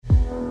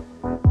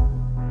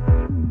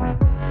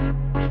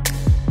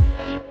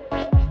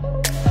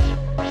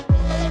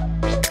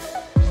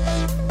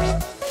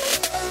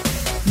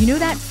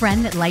that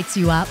friend that lights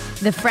you up?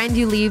 The friend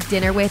you leave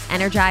dinner with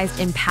energized,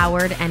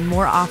 empowered, and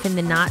more often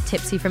than not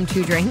tipsy from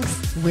 2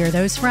 drinks. We're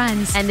those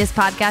friends. And this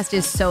podcast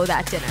is So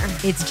That Dinner.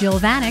 It's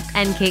Jill Vanek.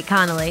 And Kate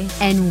Connolly.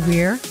 And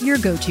we're your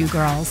go-to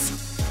girls.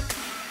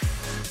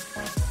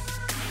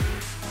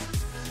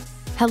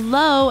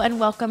 Hello and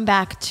welcome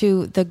back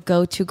to the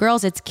Go-To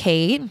Girls. It's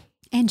Kate.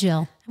 And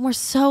Jill. And we're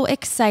so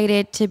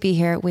excited to be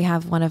here. We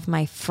have one of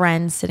my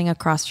friends sitting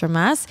across from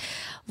us.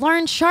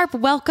 Lauren Sharp,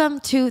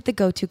 welcome to the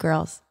Go-To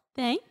Girls.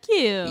 Thank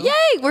you.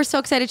 Yay! We're so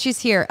excited she's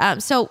here.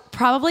 So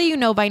probably you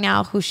know by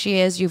now who she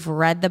is. You've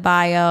read the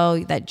bio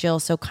that Jill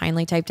so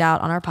kindly typed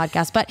out on our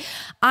podcast. But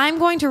I'm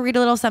going to read a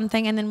little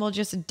something and then we'll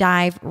just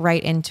dive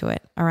right into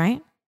it. All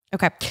right?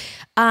 Okay.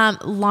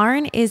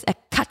 Lauren is a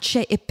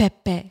cacio e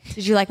pepe.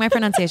 Did you like my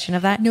pronunciation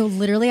of that? No,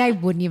 literally, I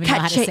wouldn't even know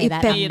how to say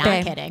that. I'm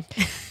not kidding.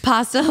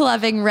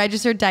 Pasta-loving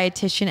registered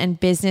dietitian and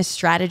business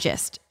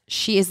strategist.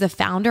 She is the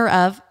founder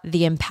of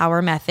The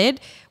Empower Method,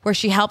 where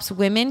she helps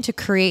women to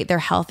create their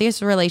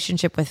healthiest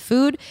relationship with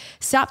food,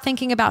 stop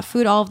thinking about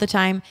food all of the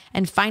time,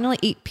 and finally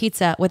eat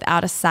pizza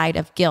without a side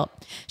of guilt.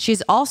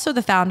 She's also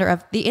the founder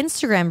of the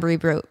Instagram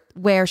Reboot,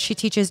 where she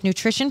teaches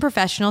nutrition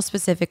professionals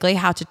specifically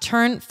how to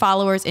turn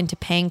followers into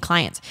paying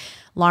clients.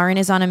 Lauren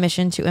is on a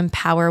mission to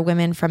empower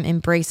women from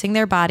embracing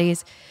their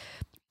bodies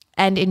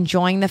and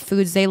enjoying the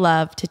foods they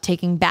love to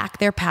taking back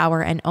their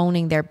power and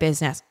owning their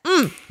business.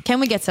 Can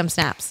we get some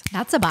snaps?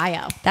 That's a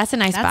bio. That's a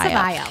nice bio. That's a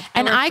bio.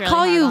 And I really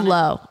call you hard on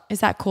Lo. Is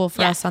that cool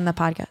for us on the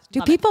podcast?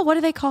 What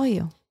do they call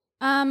you?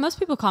 Most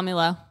people call me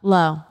Lo.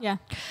 Lo. Yeah.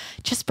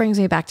 Just brings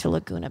me back to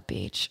Laguna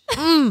Beach.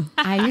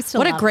 I used to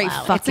What a love great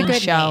Lo. fucking It's a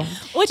good show. name.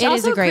 Which It also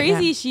is a great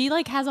crazy. name.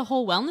 She has a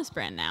whole wellness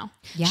brand now.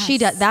 Yes. She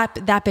does that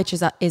bitch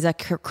is a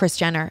Kris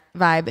Jenner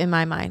vibe in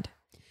my mind.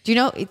 Do you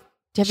know,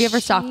 have you ever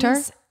stalked her?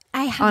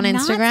 I have on not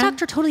Instagram?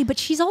 stalked her totally, but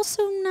she's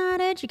also not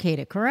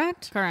educated,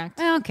 correct? Correct.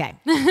 Okay.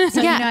 So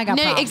you know I got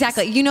problems.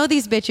 exactly. You know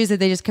these bitches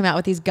that they just come out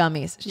with these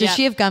gummies. Does Yeah.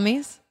 she have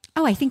gummies?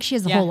 Oh, I think she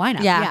has the Yeah. whole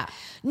lineup. Yeah.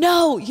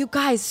 No, you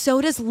guys,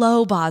 so does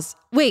Lo Boz.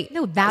 Wait,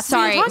 No, that's what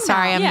sorry, you're talking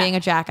about. I'm Yeah. being a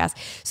jackass.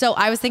 So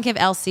I was thinking of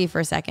LC for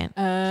a second.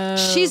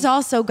 She's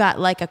also got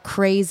like a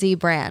crazy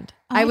brand.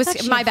 I thought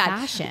she my had bad.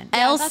 fashion.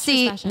 Yeah, I thought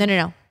she LC, was fashion.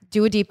 no.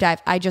 Do a deep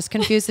dive. I just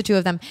confused the two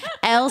of them.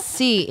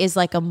 LC is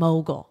like a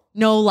mogul.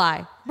 No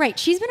lie. Right.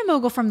 She's been a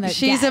mogul from the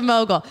She's a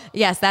mogul.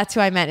 Yes, that's who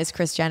I meant is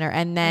Kris Jenner.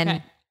 And then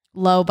Okay.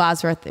 Lo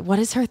Bosworth. What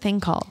is her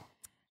thing called?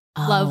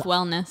 Love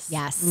wellness.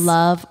 Yes.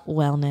 Love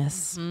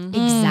Wellness.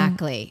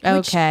 Exactly.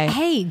 Okay. Which,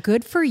 hey,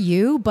 good for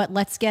you, but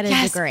let's get a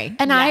degree.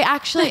 And I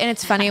actually, and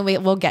it's funny,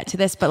 and we'll get to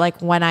this, but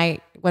like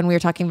when we were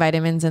talking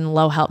vitamins and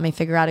Lo helped me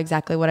figure out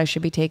exactly what I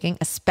should be taking,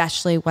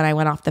 especially when I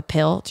went off the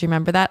pill. Do you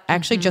remember that? I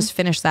actually just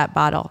finished that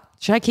bottle.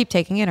 Should I keep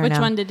taking it or Which no?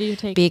 one did you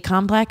take? B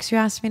complex you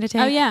asked me to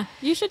take? Oh yeah.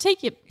 You should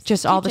take it.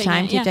 Just all the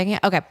time, keep taking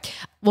it? Okay.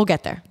 We'll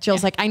get there.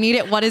 Jill's like, I need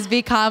it. What is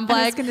B complex?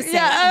 I was going to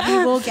say,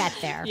 we will get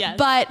there. Yes.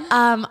 But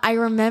I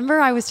remember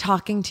I was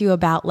talking to you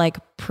about like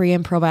pre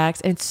and probiotics,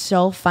 and it's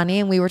so funny.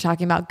 And we were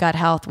talking about gut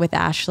health with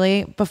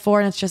Ashley before,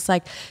 and it's just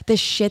like the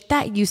shit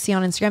that you see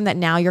on Instagram that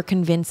now you're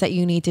convinced that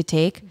you need to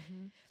take.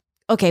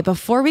 Okay,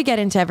 before we get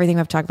into everything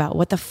we've talked about,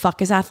 what the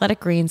fuck is Athletic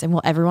Greens, and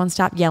will everyone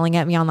stop yelling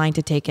at me online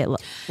to take it?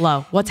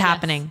 Lo, what's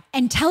happening?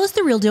 And tell us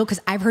the real deal,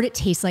 because I've heard it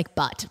tastes like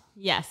butt.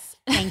 Yes.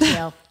 Thank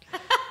you.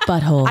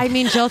 Butthole. I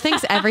mean, Jill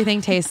thinks everything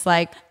tastes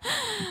like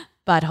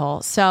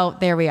butthole. So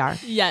there we are.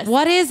 Yes.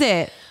 What is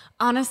it?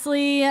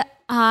 Honestly,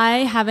 I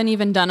haven't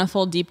even done a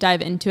full deep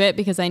dive into it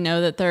because I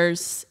know that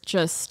it's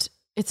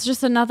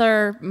just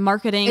another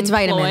marketing It's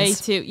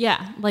vitamins. ploy to,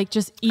 like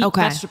just eat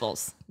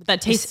vegetables that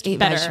taste eat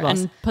better vegetables.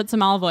 and put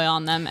some olive oil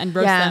on them and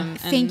roast them.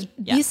 And,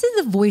 This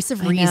is the voice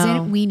of know.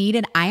 reason we need.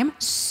 And I am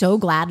so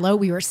glad, Lo,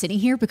 we were sitting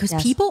here because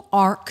people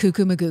are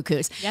cuckoo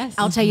magukus. Yes.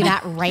 I'll tell you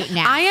that right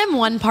now. I am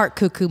one part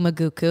cuckoo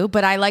maguku,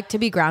 but I like to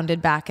be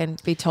grounded back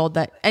and be told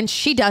that. And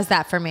she does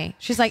that for me.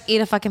 She's like,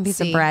 eat a fucking piece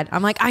of bread.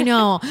 I'm like, I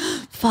know.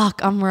 Fuck,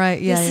 I'm right.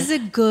 Yeah. This is a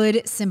good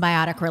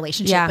symbiotic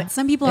relationship, Yeah, but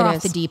some people it are off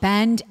is. the deep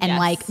end and Yes.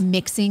 like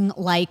mixing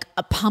like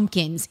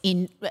pumpkins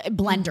in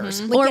blenders.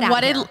 Like, Or get out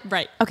what of did here.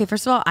 Right. Okay,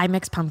 first of all, I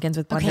mix pumpkins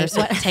with blenders.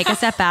 Okay, So take a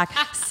step back.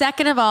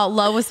 Second of all,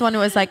 Lo was the one who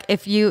was like,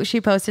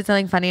 she posted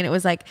something funny and it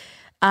was like,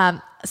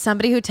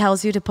 somebody who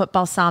tells you to put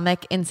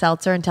balsamic in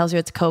seltzer and tells you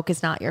it's Coke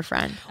is not your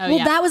friend. Well,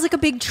 that was like a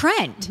big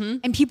trend,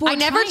 and people. I were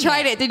never trying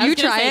tried it. Did I you was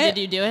gonna try say, it?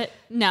 Did you do it?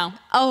 No.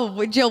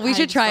 Oh, Jill, we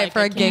should just try like it for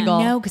I a can't. giggle.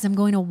 No, because I'm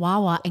going to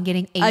Wawa and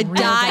getting a real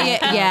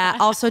Diet. Coke Yeah.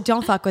 Also,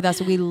 don't fuck with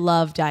us. We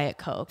love Diet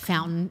Coke.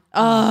 fountain.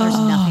 There's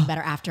nothing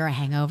better after a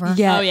hangover.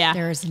 Yeah. Oh yeah.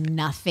 There's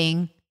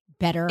nothing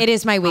better. It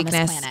is my on this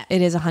weakness. planet.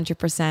 It is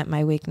 100%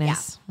 my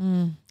weakness.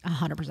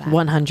 100%.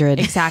 100.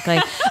 Exactly.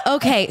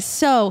 Okay.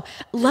 So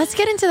let's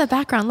get into the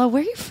background. Lo,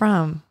 where are you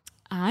from?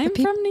 I'm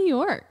from New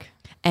York,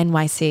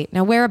 NYC.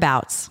 Now,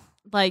 whereabouts?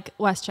 like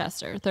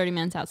Westchester, 30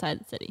 minutes outside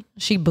the city.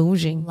 She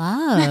bougie.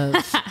 Love.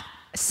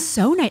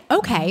 So nice.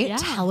 Okay. Yeah.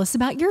 Tell us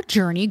about your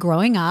journey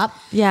growing up.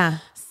 Yeah.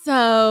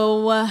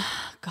 So,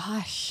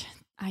 gosh,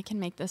 I can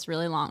make this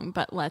really long,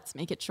 but let's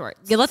make it short.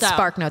 Yeah, let's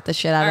spark note the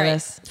shit out of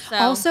this. So,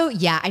 Also,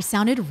 yeah, I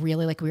sounded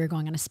really like we were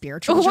going on a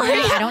spiritual journey.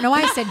 I don't know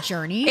why I said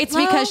journey. It's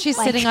because she's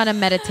sitting on a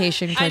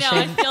meditation I cushion.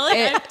 know. I feel like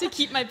I have to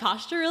keep my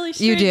posture really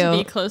straight You do. to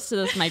be close to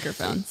this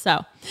microphone.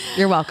 So,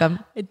 You're welcome.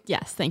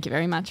 yes, thank you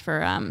very much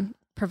for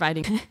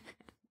providing.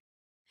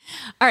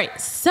 All right,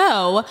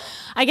 so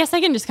I guess I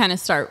can just kind of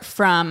start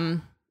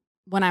from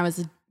when I was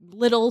a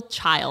little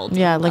child.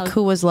 Yeah, like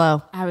who was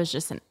low? I was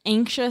just an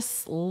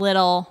anxious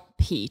little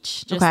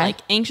peach, just Okay. like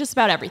anxious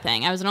about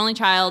everything. I was an only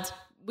child.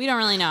 We don't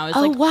really know. It was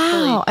Oh, like wow.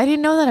 really- I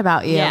didn't know that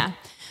about you. yeah.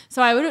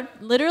 So I would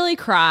literally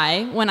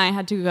cry when I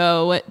had to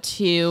go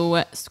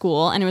to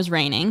school and it was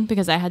raining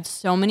because I had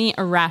so many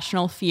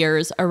irrational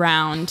fears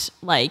around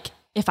like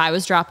if I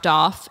was dropped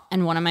off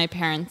and one of my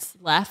parents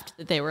left,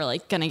 that they were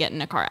like going to get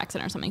in a car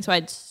accident or something. So I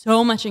had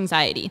so much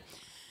anxiety.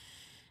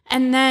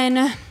 And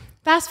then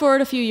fast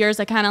forward a few years,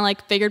 I kind of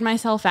like figured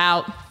myself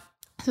out.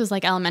 This was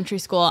like elementary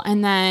school.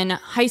 And then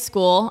high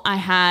school, I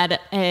had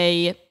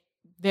a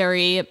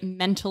very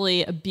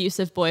mentally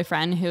abusive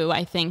boyfriend who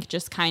I think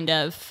just kind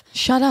of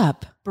Shut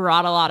up.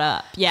 brought a lot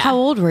up. Yeah. How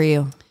old were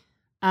you?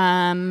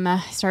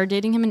 I started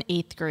dating him in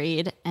 8th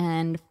grade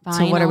and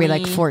finally. So what are we,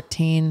 like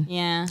 14?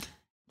 Yeah.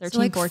 13, so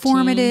like 14.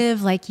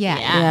 formative, like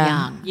Yeah.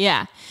 young.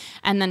 Yeah.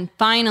 And then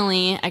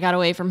finally I got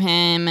away from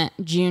him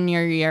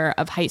junior year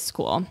of high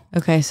school.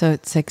 Okay, so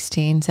it's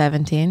 16,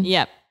 17.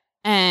 Yep.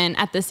 And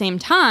at the same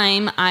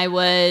time, I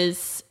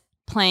was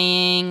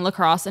playing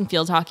lacrosse and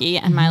field hockey,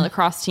 and my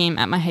lacrosse team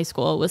at my high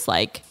school was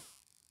like,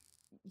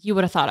 you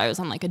would have thought I was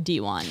on like a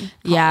D1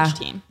 college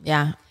team.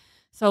 Yeah.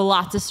 So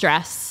lots of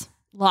stress,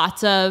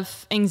 lots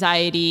of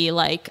anxiety.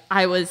 Like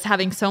I was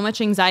having so much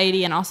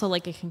anxiety and also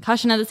like a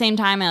concussion at the same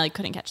time. I like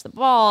couldn't catch the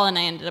ball and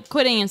I ended up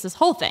quitting. It's this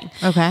whole thing.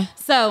 Okay.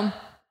 So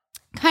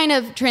kind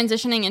of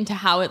transitioning into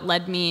how it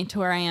led me to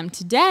where I am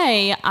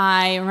today,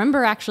 I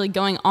remember actually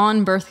going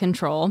on birth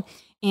control.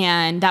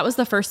 And that was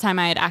the first time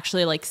I had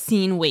actually like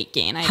seen weight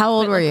gain. I How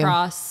old were you?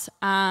 Across,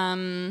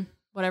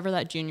 whatever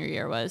that junior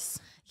year was.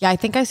 Yeah, I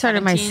think I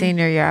started my 17.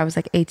 senior year. I was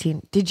like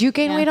 18. Did you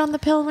gain weight on the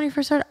pill when you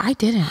first started? I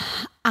didn't.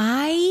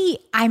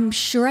 I'm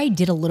sure I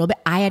did a little bit.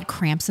 I had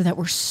cramps that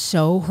were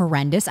so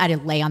horrendous. I had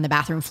to lay on the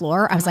bathroom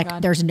floor. I was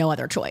like, there's no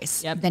other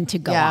choice than to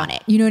go on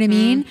it. You know what I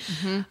mean?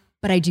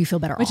 But I do feel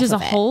better Which off is a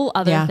of it. whole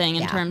other Yeah. thing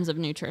in Yeah. terms of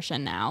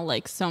nutrition now.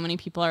 Like so many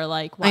people are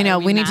like, why I know. are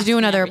We need to do masking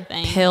another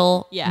everything?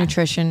 pill Yeah.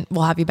 nutrition.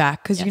 We'll have you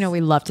back because, you know, we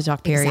love to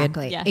talk period.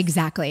 Exactly. Yes.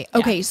 Exactly.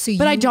 Okay. So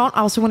But I don't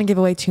also want to give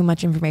away too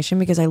much information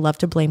because I love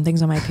to blame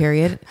things on my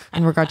period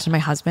in regards to my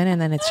husband.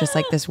 And then it's just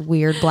like this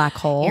weird black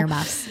hole.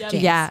 earmuffs. James.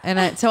 Yeah.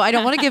 And so I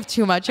don't want to give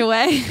too much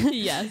away.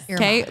 Yes.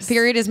 Okay. Earmuffs.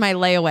 Period is my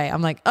layaway.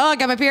 I'm like, oh, I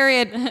got my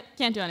period.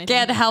 Can't do anything.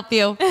 Can't help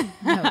you.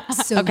 No.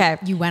 So Okay.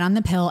 you went on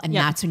the pill and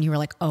that's when you were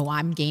like, oh,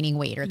 I'm gaining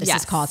weight or this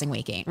Yes. is causing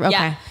weight gain. Okay.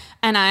 Yeah.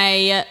 And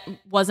I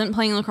wasn't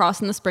playing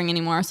lacrosse in the spring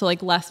anymore. So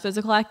like less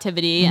physical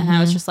activity. And I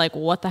was just like,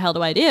 what the hell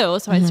do I do?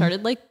 So I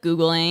started like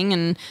Googling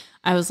and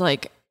I was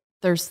like,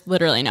 there's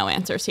literally no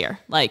answers here.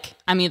 Like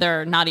I'm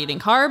either not eating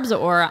carbs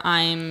or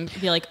I'm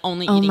like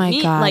only eating my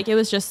meat. God. Like it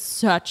was just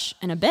such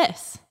an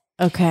abyss.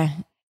 Okay.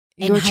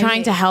 You In were high-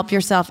 trying to help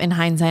yourself in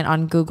hindsight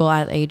on Google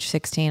at age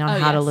 16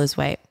 on how to yes. lose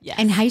weight. Yes.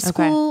 And high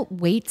school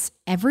weights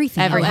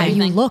everything. How you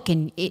Everything. look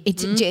and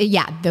it's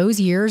those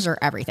years are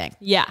everything.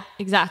 Yeah,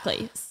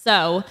 exactly.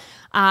 So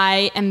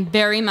I am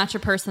very much a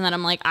person that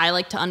I'm like, I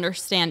like to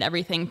understand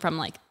everything from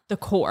like the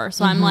core.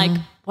 So I'm like,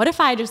 what if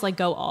I just like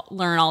go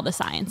learn all the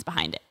science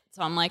behind it?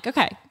 So I'm like,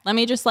 okay, let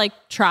me just like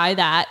try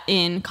that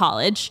in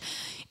college,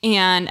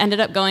 and ended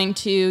up going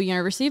to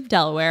University of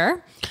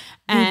Delaware.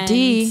 And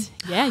UD.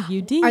 Yeah,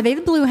 UD. Are they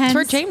the blue hens? That's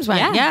where James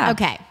went. Yeah.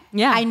 Okay.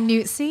 Yeah. I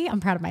knew. See, I'm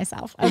proud of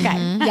myself.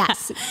 Okay.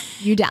 Yes.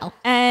 Udell.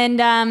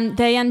 And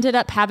they ended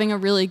up having a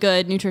really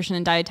good nutrition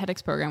and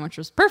dietetics program, which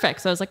was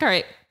perfect. So I was like, all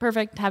right,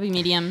 perfect, happy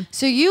medium.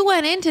 So you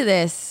went into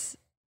this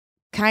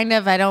kind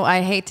of,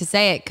 I hate to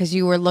say it because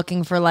you were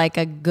looking for like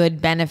a good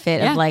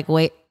benefit Yeah. of like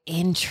weight.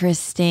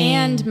 Interesting.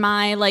 And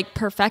my like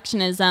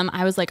perfectionism,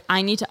 I was like,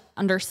 I need to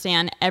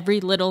understand every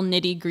little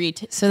nitty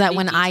gritty. so that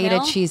when I eat a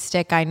cheese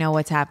stick, I know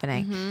what's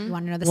happening. You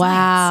want to know the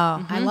Wow.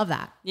 science? I love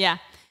that. Yeah.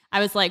 I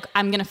was like,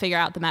 I'm going to figure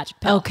out the magic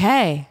pill.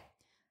 Okay.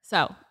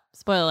 So,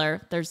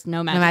 spoiler, there's no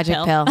The magic,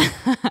 magic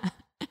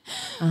pill.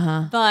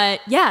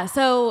 But yeah,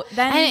 so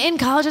then And in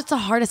college, it's the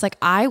hardest. Like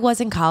I was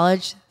in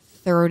college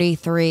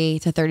 33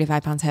 to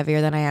 35 pounds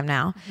heavier than I am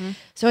now.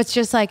 So it's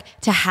just like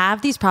to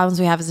have these problems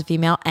we have as a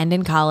female and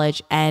in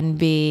college and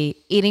be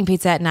eating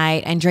pizza at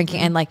night and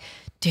drinking and like,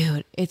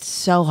 dude, it's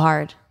so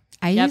hard.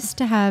 I used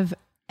to have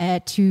 2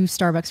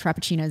 Starbucks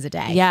Frappuccinos a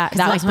day. Yeah. 'Cause,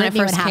 That like, was when it Brittany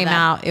would first have came that.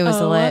 out. It was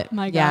Oh lit.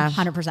 my Yeah. gosh.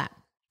 100%.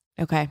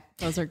 Okay.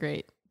 those are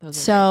great. Those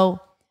are So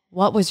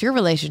what was your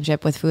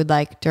relationship with food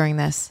like during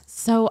this?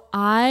 So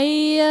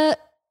I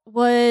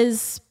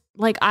was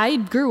like, I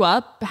grew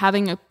up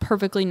having a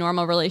perfectly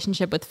normal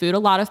relationship with food. A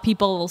lot of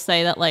people will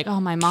say that like, oh,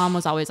 my mom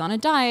was always on a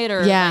diet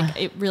or Yeah.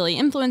 like it really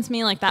influenced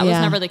me. Like that was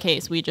Yeah. never the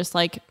case. We just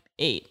like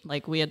ate.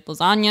 Like we had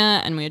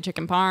lasagna and we had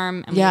chicken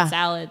parm and we had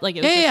salad. Like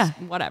it was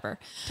just whatever.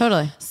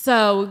 Totally.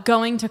 So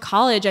going to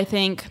college, I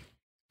think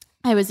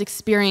I was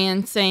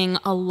experiencing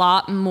a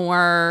lot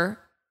more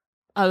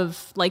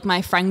of like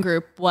my friend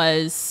group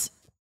was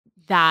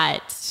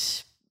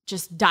that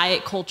just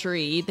diet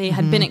culture-y. They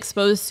had been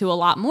exposed to a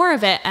lot more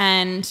of it,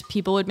 and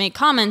people would make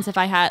comments if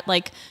I had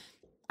like,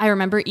 I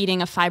remember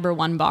eating a Fiber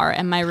One bar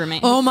and my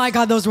roommate. Oh my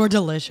God, those were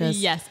delicious.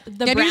 Yes.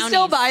 Can you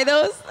still buy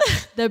those?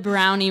 The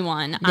brownie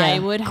one. I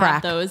would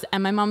have those.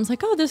 And my mom's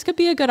like, oh, this could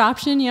be a good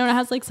option. You know, it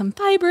has like some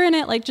fiber in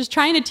it. Like just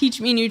trying to teach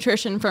me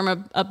nutrition from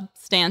a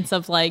stance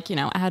of like, you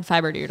know, add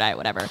fiber to your diet,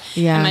 whatever.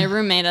 Yeah. And my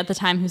roommate at the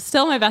time, who's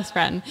still my best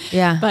friend.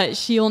 Yeah. But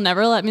she will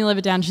never let me live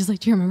it down. She's like,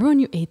 do you remember when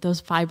you ate those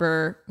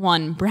Fiber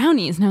One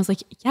brownies? And I was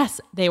like, yes,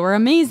 they were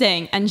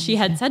amazing. And she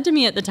had said to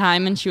me at the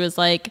time, and she was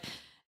like,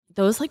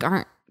 those like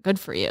aren't good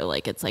for you.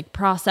 Like it's like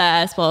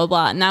processed, blah, blah,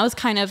 blah. And that was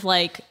kind of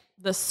like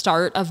the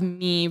start of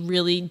me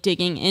really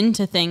digging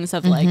into things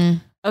of like,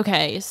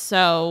 okay,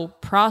 so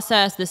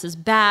processed, this is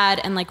bad.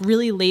 And like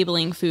really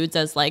labeling foods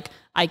as like,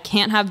 I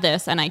can't have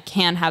this and I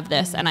can have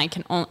this and I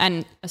can only,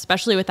 and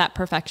especially with that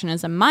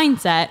perfectionism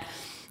mindset,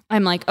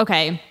 I'm like,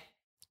 okay,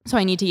 so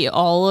I need to eat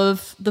all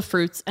of the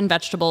fruits and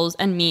vegetables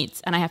and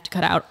meats and I have to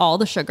cut out all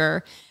the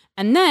sugar.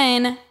 And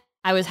then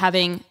I was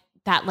having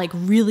that like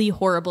really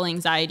horrible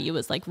anxiety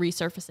was like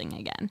resurfacing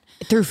again.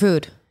 Through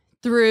food?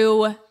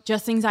 Through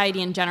just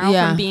anxiety in general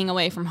from being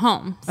away from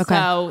home. Okay.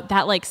 So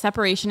that like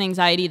separation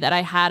anxiety that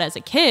I had as a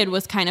kid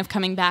was kind of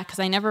coming back because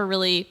I never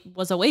really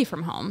was away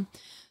from home.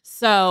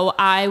 So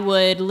I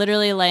would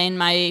literally lay in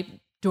my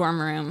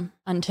dorm room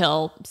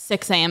until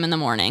 6 a.m. in the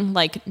morning,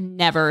 like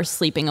never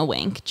sleeping a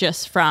wink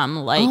just from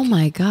like, oh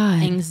my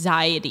God,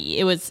 anxiety.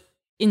 It was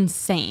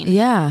insane.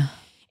 Yeah.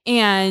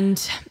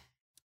 And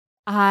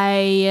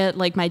I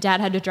like my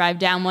dad had to drive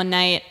down one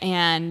night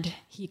and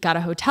he got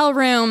a hotel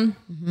room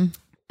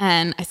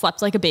and I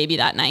slept like a baby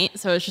that night.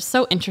 So it was just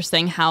so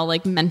interesting how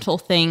like mental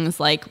things,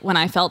 like when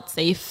I felt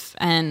safe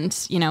and,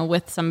 you know,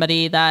 with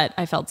somebody that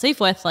I felt safe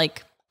with,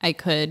 like I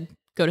could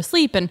go to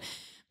sleep. And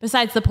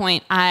besides the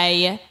point,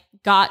 I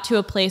got to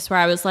a place where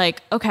I was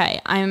like, okay,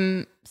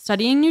 I'm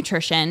studying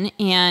nutrition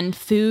and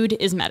food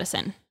is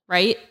medicine,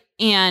 right?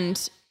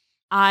 And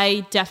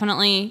I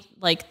definitely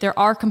like there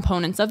are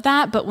components of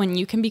that, but when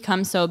you can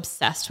become so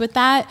obsessed with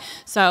that,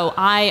 so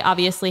I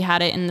obviously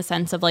had it in the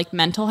sense of like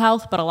mental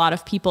health, but a lot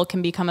of people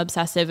can become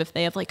obsessive if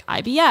they have like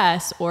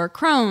IBS or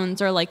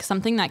Crohn's or like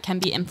something that can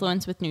be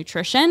influenced with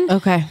nutrition.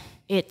 Okay.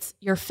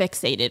 You're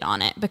fixated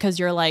on it because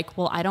you're like,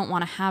 well, I don't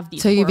want to have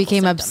these. So you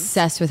became symptoms.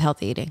 Obsessed with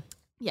healthy eating.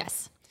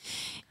 Yes.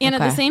 And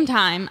at the same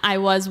time, I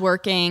was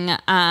working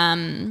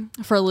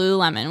for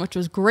Lululemon, which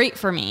was great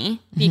for me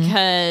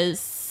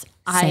because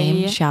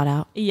shout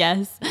out.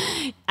 Yes.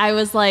 I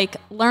was like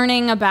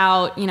learning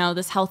about, you know,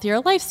 this healthier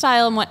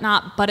lifestyle and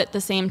whatnot. But at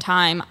the same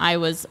time, I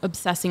was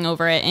obsessing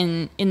over it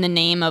in the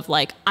name of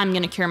like, I'm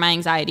going to cure my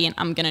anxiety and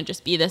I'm going to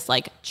just be this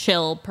like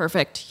chill,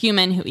 perfect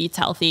human who eats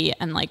healthy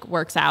and like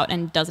works out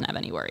and doesn't have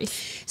any worries.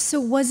 So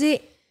was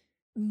it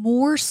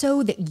more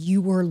so that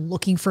you were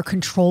looking for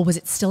control? Was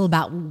it still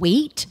about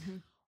weight?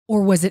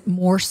 Or was it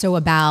more so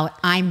about,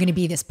 I'm going to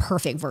be this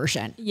perfect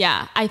version?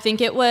 Yeah, I think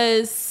it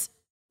was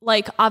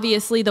like,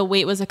 obviously the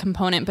weight was a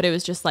component, but it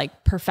was just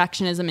like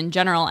perfectionism in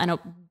general and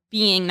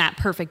being that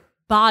perfect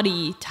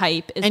body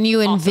type. And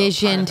you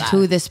envisioned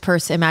who this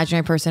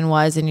imaginary person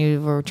was, and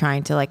you were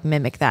trying to like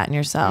mimic that in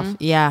yourself.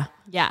 Yeah.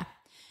 Yeah.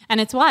 And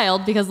it's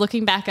wild because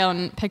looking back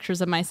on pictures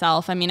of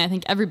myself, I mean, I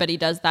think everybody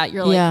does that.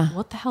 You're like,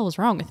 what the hell is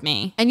wrong with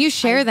me? And you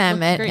share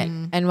them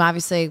and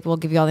obviously we'll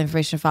give you all the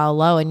information to follow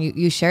low, and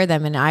you share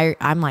them, and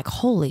I'm like,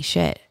 holy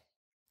shit.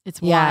 It's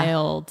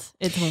wild.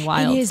 It's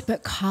wild. It is,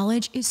 but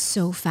college is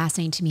so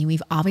fascinating to me.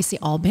 We've obviously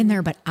all been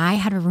there, but I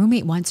had a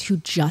roommate once who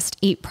just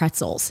ate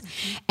pretzels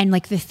and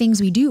like the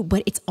things we do,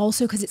 but it's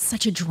also because it's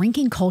such a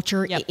drinking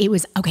culture. Yep. It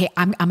was, okay,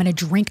 I'm going to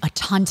drink a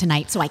ton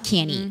tonight so I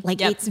can't eat.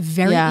 Like it's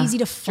very easy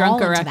to fall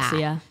into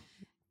that.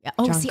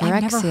 Oh, see,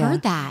 I've never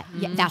heard that.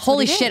 Yeah, that's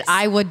holy shit,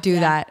 I would do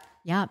that.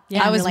 Yeah.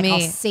 That was like, me.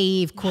 I'll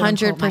save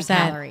 100%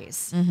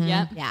 calories.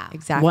 Yeah,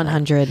 exactly.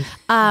 100.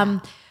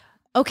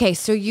 Okay,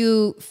 so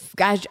you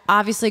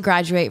obviously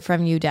graduate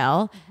from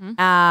UDEL.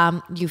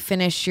 You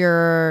finish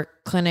your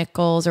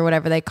clinicals or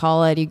whatever they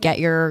call it. You get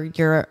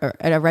you're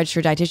a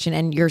registered dietitian,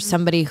 and you're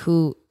somebody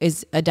who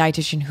is a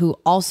dietitian who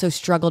also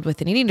struggled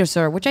with an eating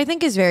disorder, which I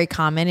think is very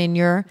common in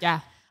your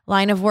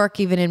line of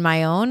work, even in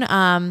my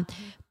own.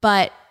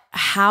 But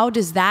how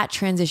does that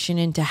transition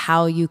into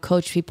how you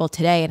coach people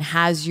today? And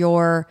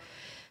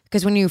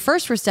because when you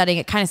first were studying,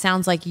 it kind of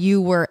sounds like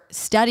you were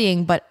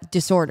studying but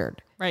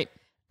disordered. Right.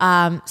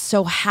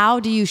 So how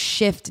do you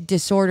shift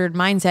disordered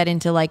mindset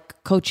into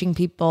like coaching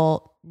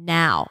people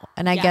now?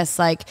 And I guess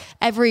like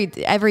every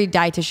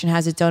dietitian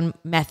has its own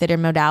method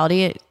and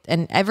modality,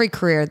 and every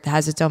career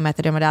has its own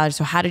method and modality.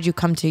 So how did you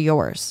come to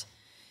yours?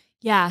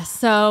 Yeah.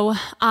 So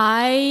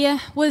I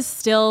was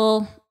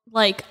still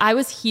like I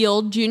was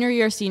healed junior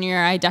year, senior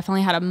year. I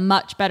definitely had a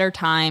much better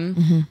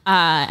time.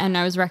 And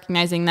I was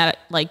recognizing that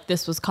like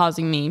this was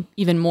causing me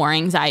even more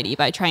anxiety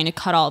by trying to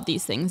cut all of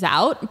these things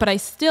out. But I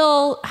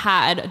still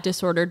had a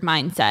disordered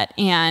mindset.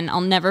 And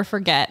I'll never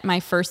forget my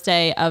first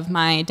day of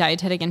my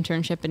dietetic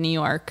internship in New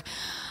York.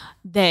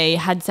 They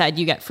had said,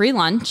 you get free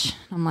lunch.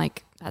 I'm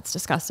like, that's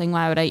disgusting.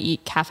 Why would I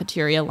eat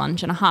cafeteria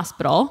lunch in a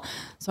hospital?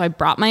 So I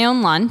brought my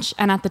own lunch.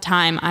 And at the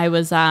time I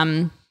was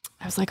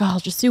like, oh, I'll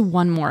just do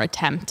one more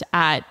attempt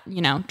at,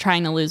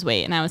 trying to lose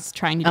weight. And I was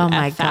trying to do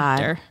F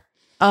Factor.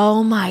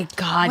 Oh my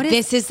God.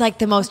 This is like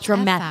the most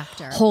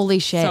dramatic. Holy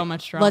shit. So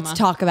much drama. Let's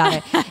talk about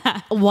it.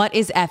 What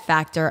is F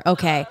Factor?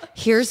 Okay.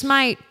 Here's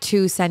my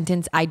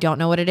 2-sentence. I don't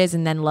know what it is.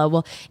 And then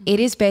Lo it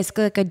is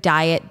basically like a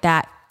diet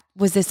that,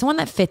 was this one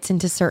that fits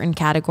into certain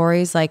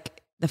categories?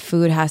 Like the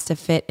food has to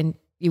fit and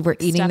you were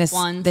eating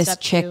this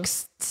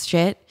chick's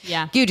shit.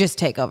 Yeah. You just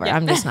take over. Yeah.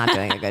 I'm just not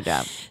doing a good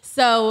job.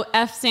 So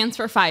F stands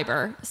for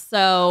fiber.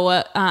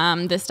 So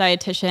this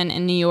dietitian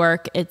in New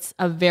York, it's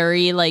a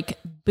very like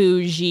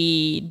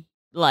bougie,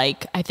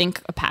 like I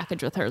think a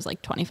package with her is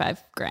like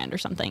 $25,000 or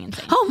something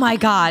insane. Oh my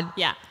God.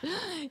 Yeah.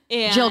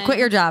 And Jill, quit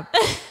your job.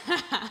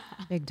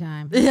 Big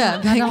time. Yeah.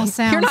 That don't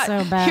sound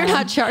so bad. You're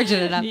not charging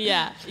enough.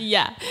 Yeah.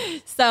 Yeah.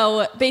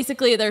 So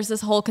basically there's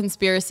this whole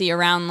conspiracy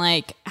around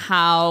like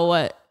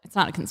how it's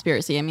not a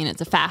conspiracy. I mean,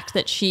 it's a fact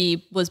that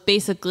she was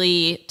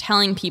basically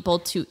telling people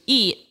to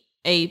eat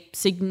a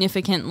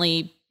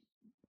significantly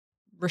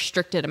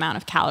restricted amount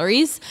of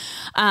calories.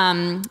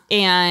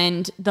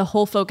 And the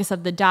whole focus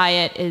of the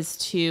diet is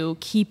to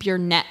keep your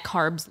net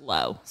carbs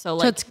low.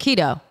 So it's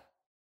keto.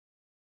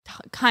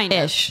 Kind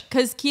of.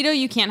 Because keto,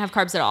 you can't have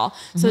carbs at all.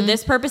 So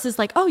this purpose is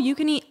like, oh, you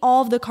can eat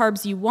all of the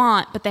carbs you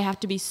want, but they have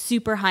to be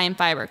super high in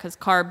fiber because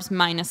carbs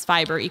minus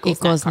fiber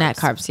equals net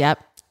carbs.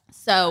 Yep.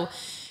 So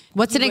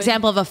what's an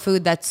example of a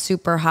food that's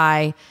super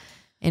high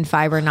in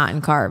fiber, not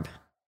in carb?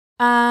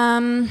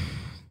 I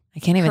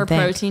can't even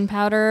think. Protein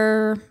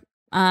powder,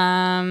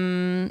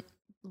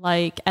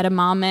 like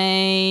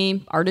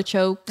edamame,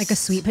 artichokes. Like a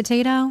sweet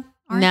potato?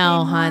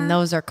 No, hon,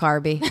 those are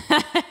carby.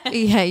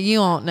 Yeah, you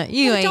won't know.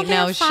 You ain't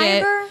know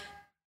shit.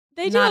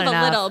 They do have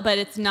a little, but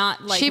it's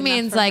not like. She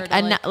means like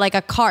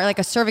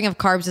a serving of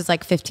carbs is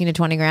like 15 to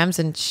 20 grams,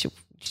 and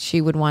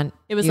she would want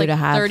it was you like to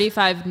have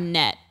 35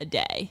 net a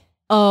day.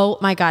 Oh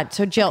my God!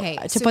 So Jill,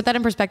 to put that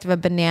in perspective, a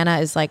banana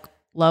is like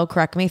low.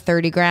 Correct me,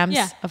 30 grams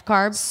of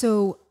carbs.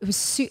 So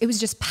it was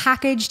just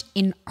packaged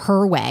in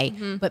her way,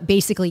 but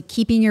basically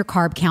keeping your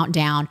carb count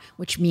down,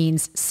 which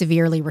means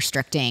severely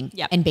restricting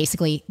and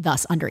basically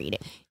thus under eating.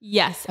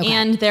 Yes. Okay.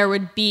 And there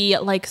would be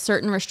like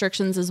certain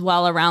restrictions as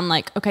well around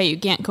like, okay, you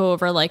can't go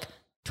over like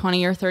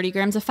 20 or 30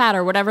 grams of fat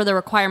or whatever the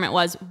requirement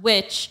was,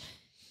 which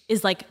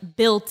is like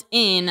built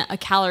in a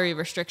calorie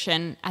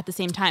restriction at the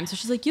same time. So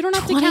she's like, you don't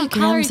have to count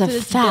calories of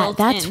fat.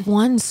 That's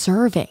one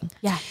serving.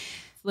 Yeah.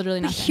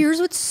 Literally nothing. Here's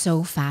what's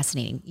so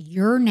fascinating.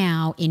 You're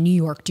now in New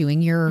York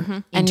doing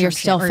your and you're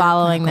still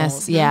following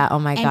this. Yeah. Oh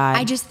my God.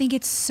 I just think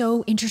it's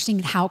so interesting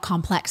how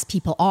complex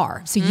people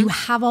are. So you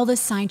have all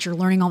this science, you're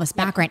learning all this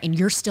background, and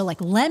you're still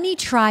like, let me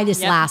try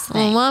this last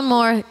thing. One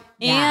more.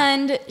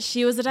 And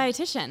she was a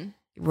dietitian.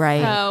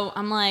 Right. So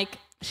I'm like,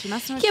 she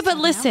must know. Yeah, but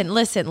listen,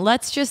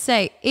 let's just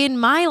say in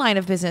my line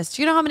of business,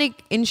 do you know how many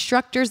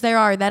instructors there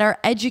are that are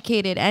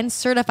educated and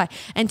certified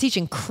and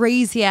teaching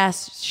crazy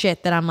ass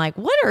shit that I'm like,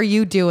 what are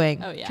you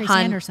doing? Oh yeah. Tracy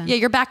Anderson. Yeah,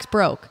 your back's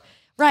broke.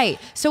 Right.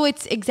 So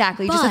it's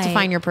exactly, you just have to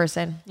find your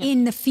person.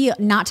 In the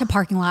field, not to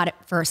parking lot it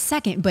for a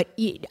second, but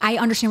I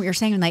understand what you're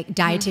saying, like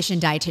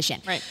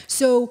dietitian. Right.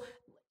 So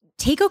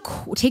take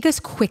us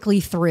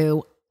quickly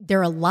through. There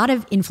are a lot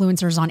of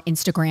influencers on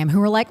Instagram who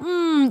are like,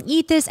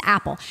 eat this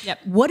apple. Yep.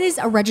 What does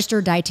a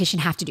registered dietitian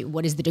have to do?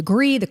 What is the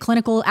degree, the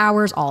clinical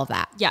hours, all of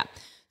that? Yeah.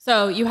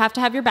 So you have to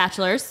have your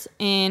bachelor's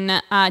in,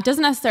 it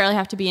doesn't necessarily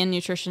have to be in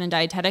nutrition and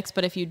dietetics,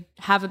 but if you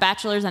have a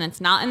bachelor's and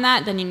it's not in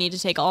that, then you need to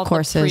take all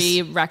courses.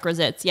 The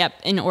prerequisites.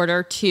 Yep. In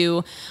order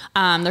to,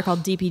 they're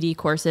called DPD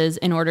courses,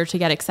 in order to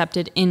get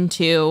accepted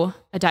into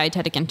a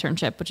dietetic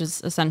internship, which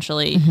is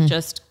essentially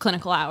just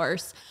clinical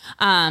hours.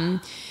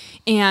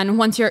 And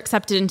once you're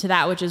accepted into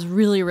that, which is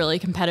really, really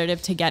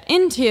competitive to get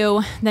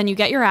into, then you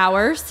get your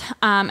hours,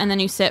 and then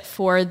you sit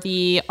for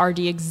the RD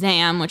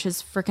exam, which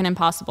is freaking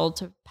impossible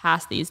to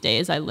pass these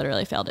days. I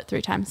literally failed it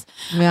 3 times.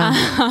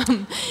 Yeah.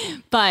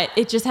 But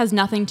it just has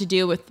nothing to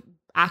do with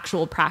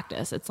actual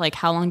practice. It's like,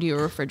 how long do you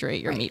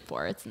refrigerate your meat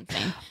for? It's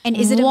insane. And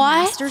is it a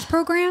master's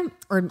program?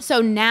 Or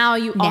so now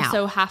you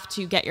also have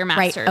to get your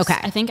master's. Right. Okay.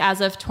 I think as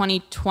of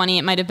 2020,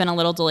 it might have been a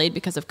little delayed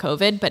because of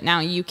COVID, but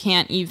now you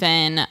can't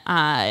even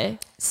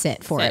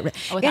sit for it.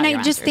 And I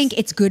just think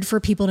it's good for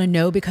people to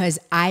know, because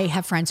I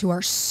have friends who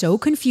are so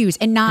confused,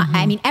 and not,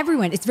 I mean,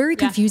 everyone, it's very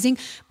confusing,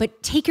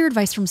 but take your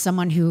advice from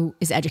someone who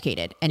is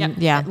educated and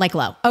like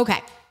Lo. Okay.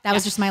 That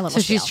was just my little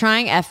So she's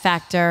trying F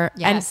Factor.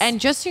 Yes.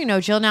 And just so you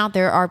know, Jill, now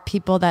there are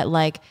people that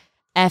like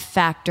F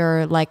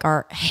Factor, like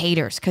are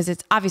haters, because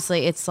it's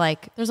obviously it's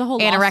like there's a whole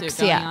anorexia lawsuit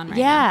going on right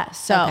now. now.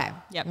 So okay.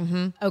 Yep.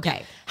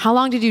 Okay. How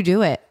long did you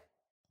do it?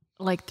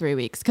 Like 3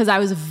 weeks, because I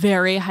was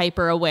very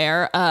hyper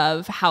aware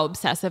of how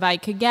obsessive I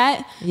could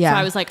get. Yeah. So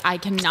I was like, I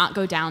cannot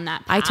go down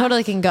that path. I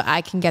totally can go.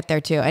 I can get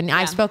there too. And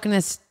I've spoken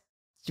this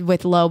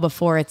with Lo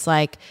before. It's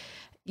like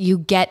you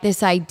get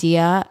this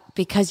idea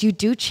because you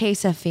do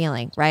chase a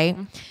feeling, right?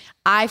 Mm-hmm.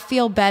 I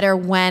feel better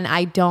when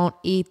I don't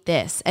eat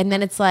this. And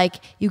then it's like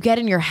you get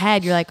in your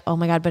head, you're like, oh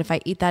my God, but if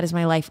I eat that, is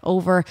my life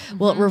over? Mm-hmm.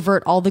 Will it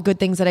revert all the good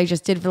things that I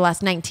just did for the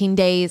last 19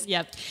 days?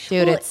 Yep.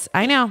 Dude, Well,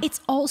 I know.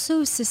 It's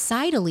also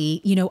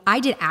societally, you know,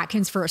 I did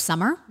Atkins for a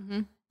summer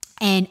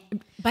and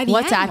by the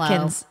What's end,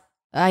 Atkins?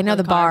 I know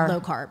the carb, bar. low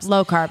carbs.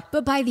 Low carb.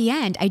 But by the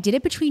end, I did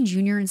it between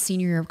junior and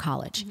senior year of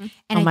college.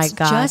 And Oh my it's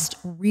God. just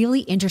really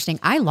interesting.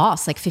 I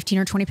lost like 15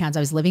 or 20 pounds. I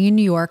was living in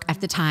New York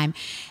at the time.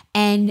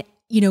 And,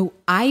 you know,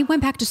 I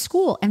went back to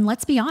school and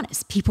let's be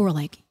honest, people were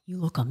like, you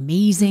look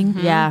amazing.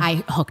 Yeah.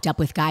 I hooked up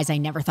with guys I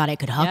never thought I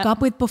could hook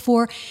up with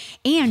before.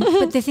 And,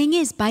 but the thing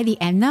is, by the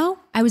end though,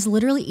 I was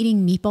literally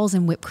eating meatballs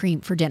and whipped cream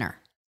for dinner.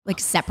 Like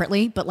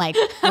separately, but like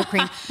whipped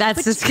cream.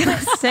 That's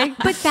disgusting.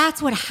 But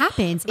that's what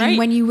happens. Right. And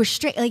when you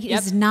restrict, like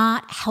it's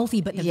not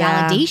healthy, but the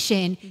Yeah.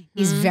 validation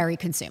is very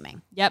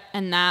consuming. Yep.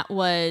 And that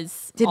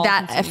was. Did all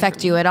that consuming affect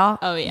for me. you at all?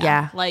 Oh yeah.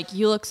 Yeah. Like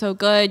you look so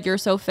good. You're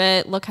so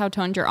fit. Look how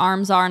toned your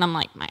arms are. And I'm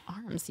like, my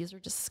arms, these are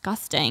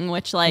disgusting,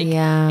 which like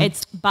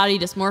it's body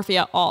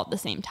dysmorphia all at the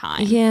same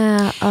time.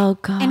 Yeah. Oh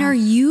God. And are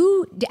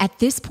you, at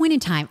this point in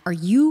time, are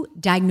you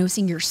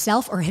diagnosing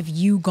yourself or have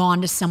you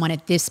gone to someone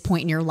at this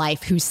point in your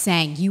life who's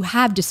saying you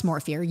have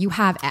dysmorphia or you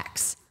have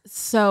X?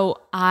 So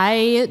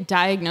I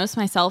diagnosed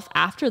myself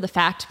after the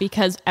fact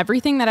because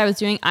everything that I was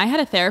doing, I had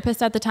a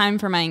therapist at the time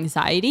for my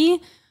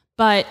anxiety,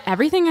 but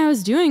everything I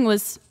was doing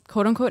was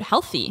quote unquote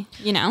healthy,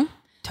 you know?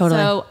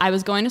 Totally. So I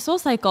was going to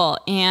SoulCycle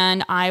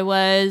and I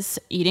was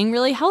eating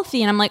really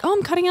healthy and I'm like, oh,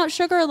 I'm cutting out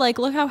sugar. Like,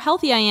 look how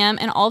healthy I am.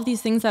 And all of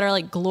these things that are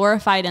like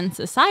glorified in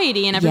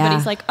society. And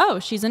everybody's like, oh,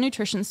 she's a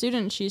nutrition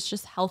student. She's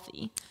just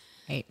healthy.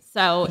 Right.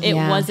 So it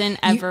wasn't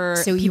ever,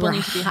 So you people were,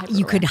 need to be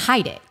you could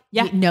hyper-aware. hide it.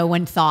 Yeah. No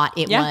one thought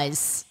it Yeah.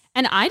 was.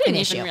 And I didn't an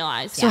even issue.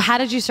 realize. So how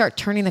did you start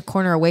turning the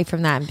corner away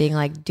from that and being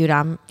like, dude,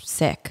 I'm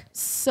sick?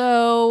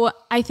 So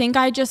I think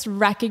I just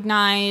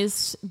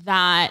recognized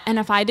that, and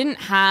if I didn't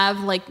have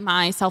like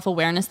my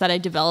self-awareness that I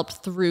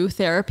developed through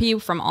therapy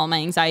from all my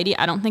anxiety,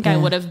 I don't think I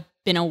would have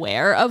been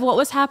aware of what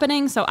was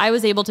happening. So I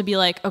was able to be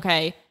like,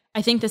 okay,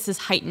 I think this is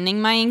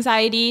heightening my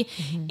anxiety.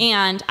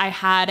 And I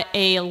had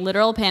a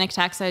literal panic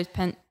attack. So I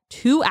spent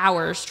 2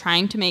 hours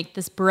trying to make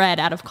this bread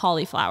out of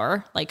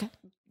cauliflower. Like,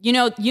 you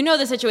know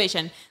the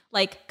situation.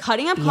 Like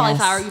cutting up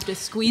cauliflower, you have to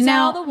squeeze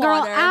out all the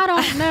water. Girl, I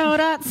don't know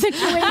that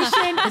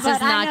situation. This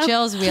is not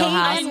Jill's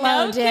wheelhouse. Kate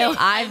Lowe do.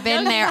 I've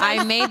been there.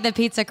 I made the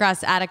pizza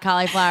crust out of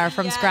cauliflower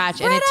from scratch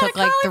and it took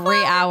like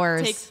 3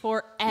 hours. It takes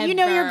forever. You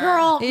know your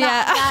girl.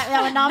 Yeah.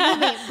 That would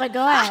not be me, but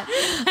go ahead.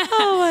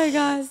 Oh my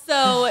gosh.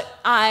 So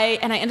I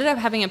ended up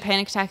having a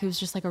panic attack. It was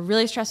just like a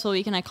really stressful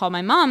week. And I called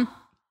my mom.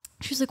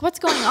 She was like, what's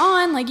going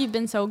on? Like, you've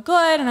been so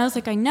good. And I was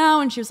like, I know.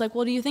 And she was like,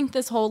 well, do you think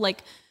this whole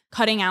like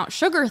cutting out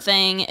sugar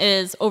thing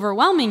is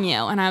overwhelming you?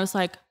 And I was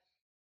like,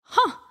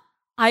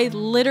 I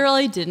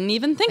literally didn't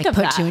even think of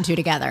Put that. 2 and 2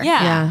 together.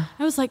 Yeah.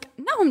 I was like,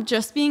 no, I'm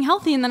just being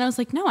healthy. And then I was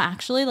like, no,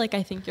 actually, like,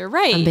 I think you're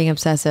right. I'm being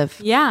obsessive.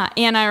 Yeah.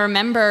 And I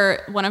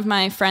remember one of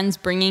my friends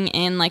bringing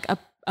in like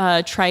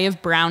a tray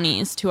of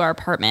brownies to our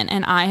apartment.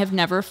 And I have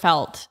never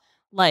felt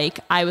like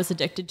I was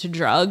addicted to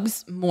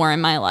drugs more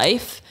in my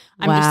life.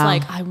 I'm just Wow.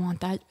 like, I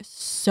want that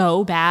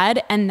so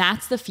bad. And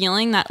that's the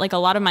feeling that like a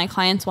lot of my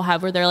clients will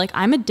have where they're like,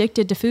 I'm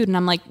addicted to food. And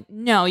I'm like,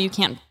 no, you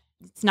can't.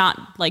 It's not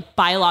like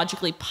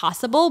biologically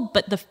possible,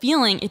 but the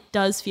feeling, it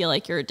does feel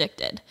like you're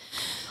addicted.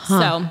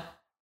 So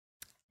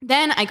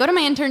then I go to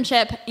my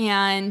internship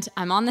and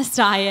I'm on this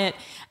diet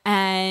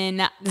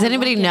and Does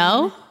anybody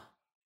know?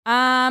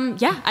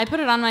 Yeah, I put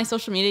it on my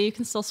social media. You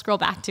can still scroll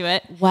back to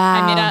it.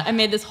 Wow. I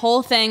made this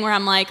whole thing where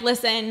I'm like,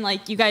 listen,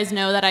 like you guys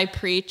know that I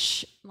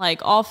preach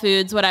like all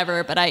foods,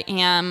 whatever, but I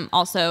am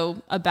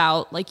also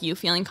about like you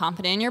feeling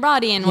confident in your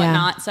body and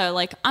whatnot. So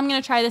like, I'm going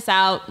to try this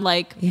out.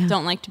 Like,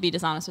 don't like to be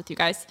dishonest with you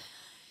guys,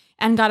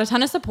 and got a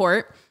ton of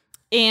support.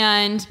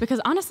 And because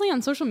honestly,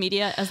 on social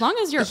media, as long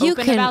as you're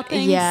open about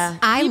things,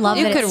 I love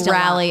You that could it's still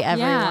rally out.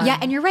 everyone. Yeah,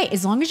 and you're right.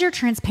 As long as you're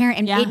transparent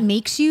and it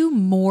makes you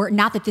more,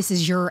 not that this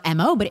is your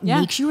MO, but it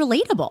makes you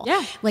relatable.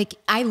 Yeah. Like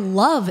I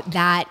love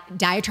that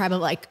diatribe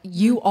of like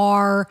you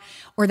are,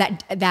 or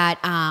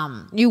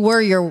that You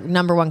were your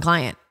number one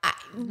client.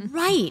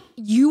 right.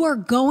 You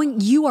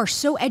are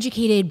so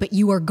educated, but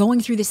you are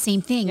going through the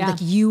same thing. Yeah.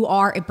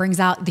 Like it brings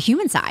out the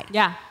human side.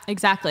 Yeah,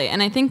 exactly.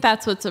 And I think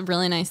that's what's a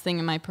really nice thing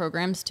in my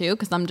programs too,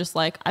 because I'm just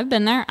like, I've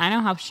been there. I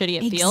know how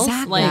shitty it feels.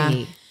 Exactly.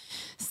 Like,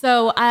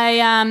 so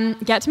I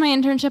get to my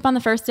internship on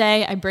the first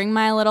day. I bring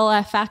my little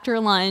F Factor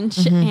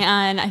lunch,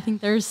 and I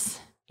think there's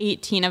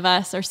 18 of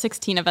us or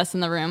 16 of us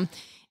in the room.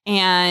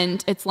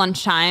 And it's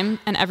lunchtime,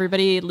 and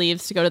everybody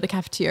leaves to go to the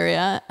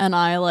cafeteria. And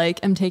I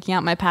like am taking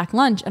out my packed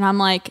lunch, and I'm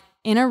like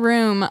in a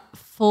room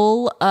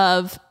full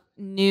of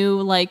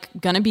new like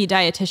gonna be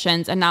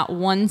dietitians, and not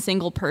one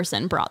single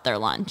person brought their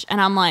lunch.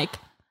 And I'm like,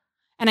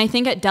 and I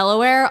think at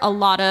Delaware, a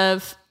lot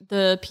of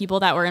the people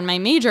that were in my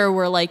major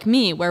were like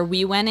me, where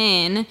we went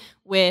in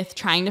with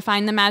trying to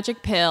find the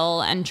magic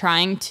pill and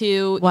trying to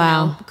you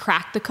know,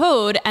 crack the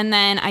code. And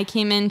then I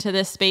came into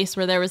this space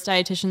where there was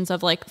dietitians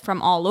of like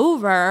from all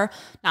over,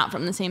 not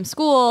from the same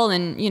school,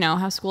 and you know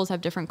how schools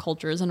have different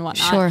cultures and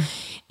whatnot. Sure.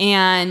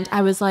 And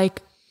I was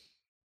like,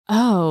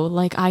 oh,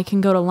 like I can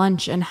go to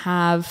lunch and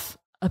have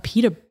a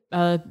pizza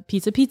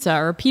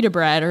or pita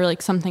bread or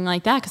like something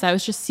like that. Cause I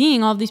was just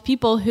seeing all these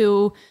people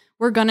who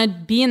were going to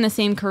be in the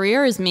same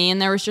career as me.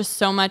 And there was just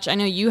so much, I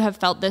know you have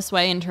felt this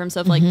way in terms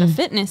of like the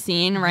fitness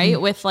scene,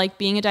 right? With like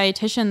being a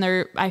dietitian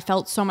there, I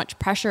felt so much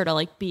pressure to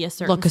like be a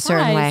certain Look a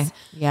certain way.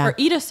 Yeah. Or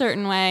eat a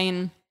certain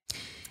way.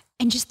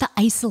 And just the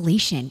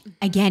isolation.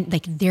 Again,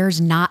 like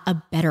there's not a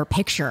better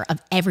picture of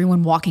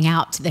everyone walking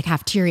out to the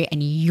cafeteria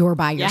and you're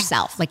by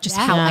yourself. Like just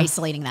how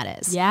isolating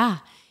that is. Yeah.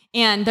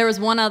 And there was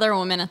one other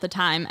woman at the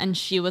time and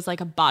she was like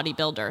a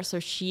bodybuilder. So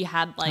she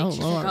had like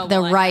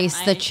the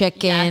rice, the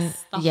chicken.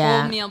 The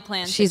whole meal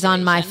plan. She's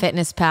on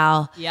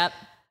MyFitnessPal. Yep.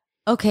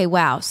 Okay.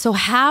 Wow. So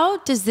how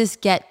does this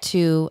get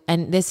to,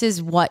 and this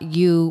is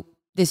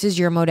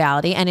your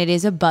modality and it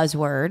is a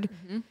buzzword,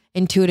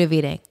 intuitive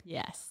eating.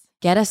 Yes.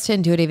 Get us to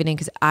intuitive eating.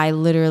 Cause I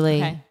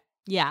literally, okay.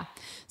 Yeah.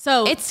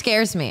 So it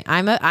scares me.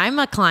 I'm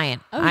a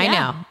client.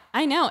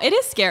 I know it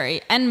is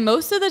scary. And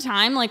most of the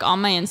time, like on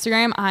my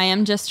Instagram, I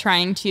am just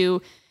trying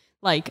to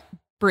like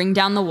bring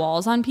down the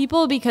walls on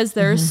people because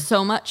there's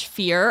so much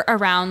fear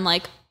around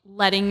like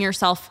letting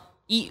yourself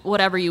eat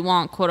whatever you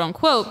want, quote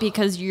unquote,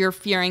 because you're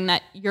fearing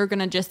that you're going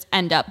to just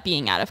end up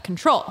being out of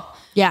control.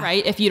 Yeah.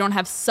 Right. If you don't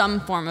have some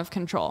form of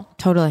control.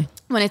 Totally.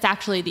 When it's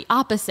actually the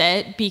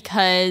opposite,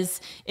 because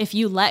if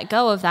you let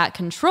go of that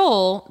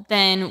control,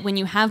 then when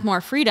you have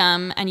more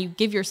freedom and you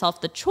give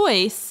yourself the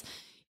choice,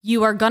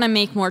 you are going to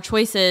make more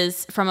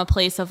choices from a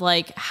place of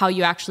like how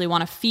you actually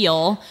want to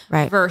feel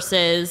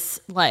versus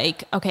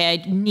like, okay,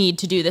 I need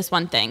to do this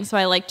one thing. So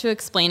I like to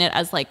explain it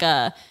as like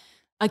a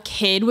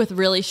kid with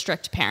really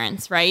strict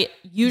parents, right?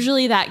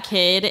 Usually that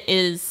kid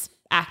is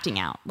acting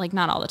out, like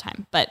not all the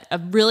time, but a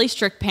really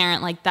strict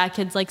parent, like that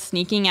kid's like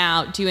sneaking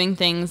out, doing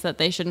things that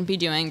they shouldn't be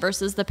doing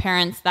versus the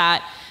parents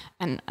that,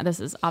 and this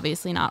is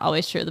obviously not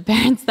always true, the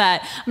parents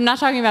that, I'm not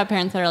talking about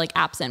parents that are like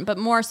absent, but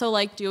more so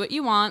like do what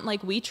you want,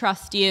 like we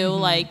trust you,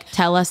 like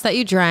tell us that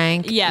you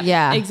drank.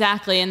 Yeah,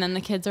 exactly. And then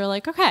the kids are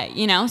like, okay,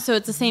 you know, so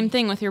it's the same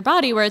thing with your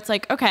body where it's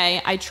like,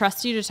 okay, I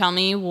trust you to tell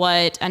me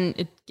what, and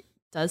it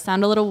does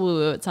sound a little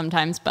woo-woo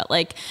sometimes, but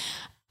like,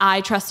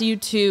 I trust you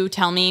to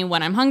tell me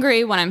when I'm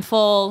hungry, when I'm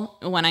full,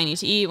 when I need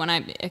to eat,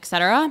 et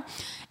cetera.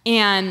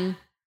 And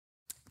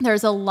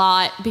there's a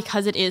lot,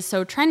 because it is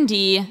so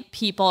trendy,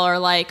 people are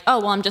like, oh,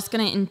 well, I'm just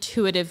going to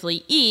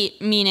intuitively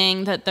eat,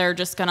 meaning that they're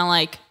just going to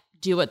like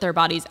do what their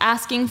body's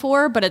asking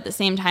for. But at the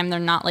same time, they're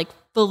not like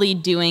fully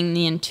doing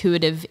the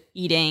intuitive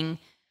eating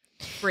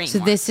framework. So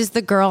this is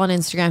the girl on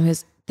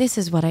Instagram this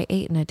is what I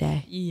ate in a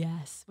day.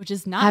 Yes. Which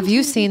is not. Have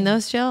you seen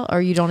those, Jill? Or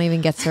you don't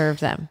even get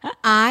served them?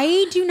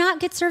 I do not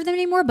get served them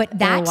anymore, but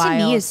that to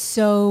me is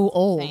so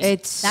old.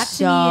 It's that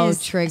so to me is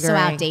triggering. So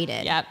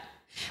outdated. Yep.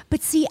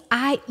 But see,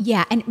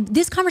 and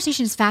this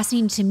conversation is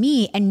fascinating to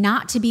me, and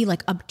not to be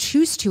like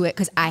obtuse to it,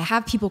 because I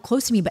have people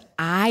close to me, but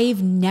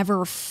I've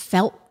never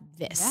felt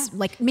this,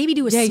 like maybe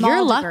to a small you're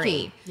degree.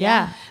 lucky.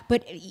 Yeah.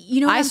 But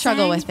you know what I I'm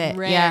struggle saying? with it.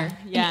 Rare.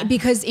 Yeah.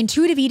 Because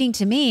intuitive eating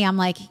to me, I'm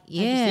like,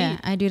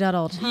 I do that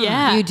all the time.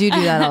 Yeah. You do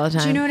that all the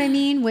time. Do you know what I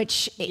mean?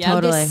 Which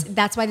Totally.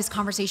 That's why this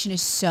conversation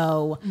is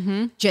so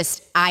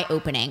just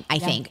eye-opening, I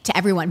think, to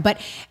everyone. But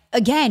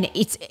again,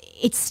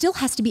 it still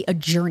has to be a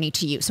journey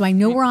to you. So I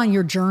know we're on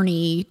your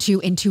journey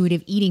to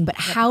intuitive eating, but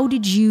how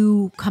did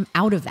you come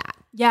out of that?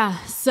 Yeah.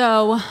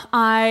 So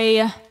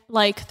I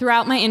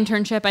throughout my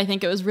internship, I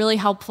think it was really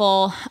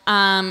helpful.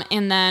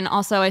 And then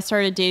also I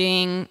started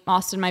dating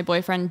Austin, my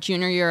boyfriend,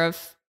 junior year of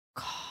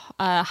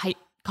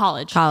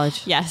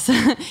college. Yes.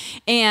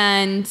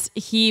 And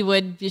he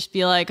would just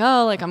be like,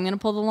 oh, like I'm going to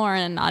pull the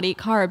Lauren and not eat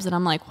carbs. And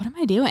I'm like, what am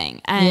I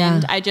doing?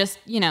 And I just,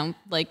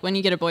 like when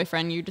you get a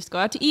boyfriend, you just go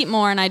out to eat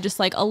more. And I just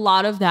like a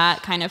lot of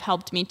that kind of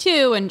helped me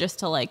too. And just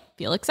to like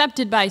feel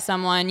accepted by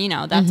someone,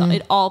 that's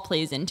it all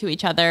plays into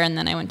each other. And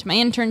then I went to my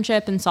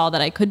internship and saw that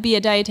I could be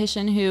a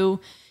dietitian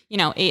who,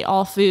 ate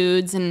all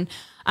foods. And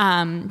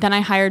then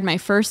I hired my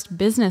first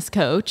business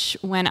coach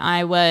when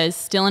I was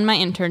still in my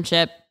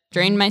internship,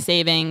 drained my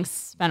savings,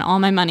 spent all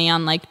my money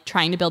on like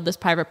trying to build this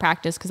private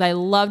practice because I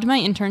loved my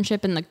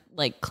internship in the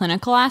like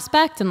clinical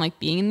aspect and like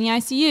being in the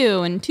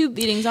ICU and tube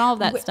feedings, all of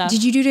that stuff.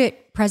 Did you do it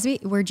at Presby?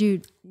 Where'd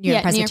you? Near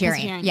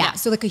Presbyterian. Yeah.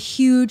 So like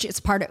it's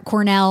part of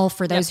Cornell.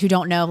 For those who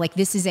don't know, like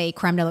this is a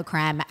creme de la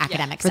creme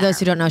academic center. For those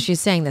who don't know,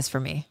 she's saying this for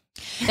me.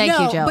 Thank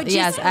you, Jill.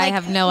 Yes, I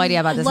have no idea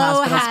about this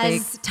hospital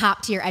has speak.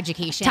 Top tier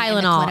education.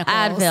 Tylenol,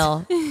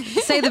 Advil.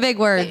 Say the big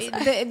words.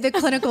 The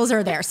clinicals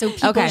are there. So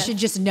people should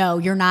just know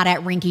you're not at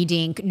rinky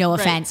dink, no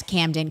offense,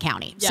 Camden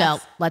County. Yes.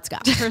 So let's go.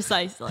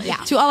 Precisely. Yeah.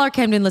 To all our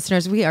Camden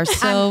listeners, we are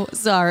so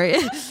sorry.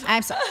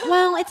 I'm sorry.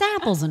 Well, it's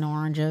apples and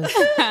oranges,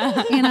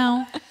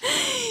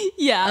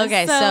 Yeah.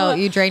 Okay. So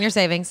you drain your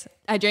savings.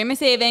 I drained my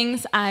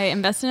savings. I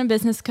invested in a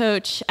business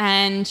coach,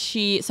 and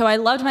so I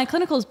loved my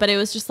clinicals, but it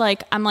was just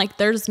like, I'm like,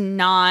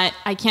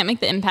 I can't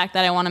make the impact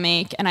that I want to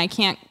make, and I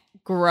can't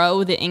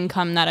grow the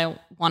income that I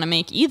want to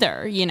make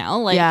either.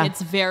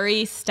 It's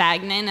very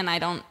stagnant, and I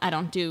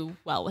don't do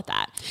well with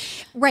that.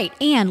 Right.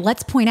 And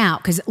let's point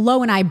out, because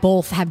Lo and I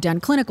both have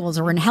done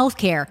clinicals or in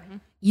healthcare,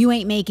 you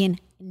ain't making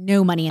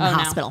no money in the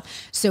hospital.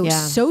 So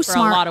smart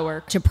a lot of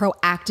work to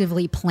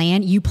proactively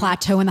plan. You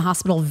plateau in the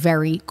hospital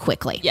very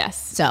quickly.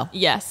 Yes.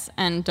 Yes.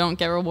 And don't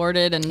get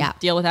rewarded and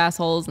deal with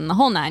assholes and the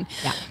whole nine.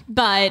 Yeah.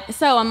 But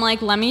so I'm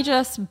like, let me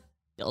just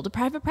build a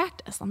private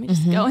practice. Let me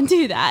just go and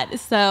do that.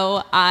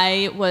 So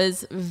I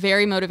was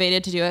very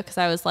motivated to do it because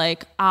I was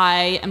like,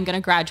 I am going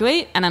to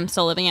graduate and I'm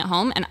still living at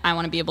home, and I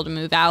want to be able to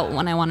move out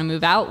when I want to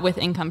move out with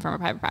income from a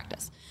private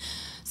practice.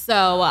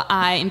 So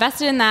I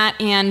invested in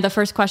that, and the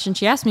first question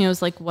she asked me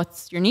was like,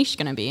 what's your niche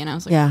going to be? And I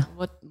was like,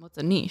 what's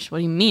a niche? What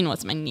do you mean,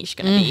 what's my niche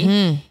going to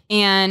be?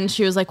 And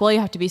she was like, well, you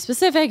have to be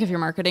specific. If you're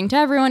marketing to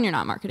everyone, you're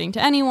not marketing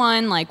to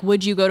anyone. Like,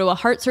 would you go to a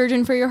heart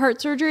surgeon for your heart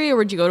surgery, or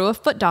would you go to a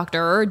foot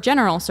doctor or a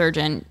general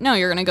surgeon? No,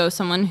 you're going to go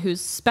someone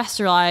who's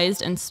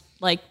specialized and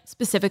like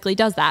specifically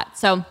does that.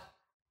 So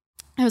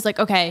I was like,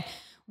 okay,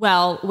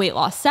 well, weight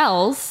loss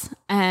sells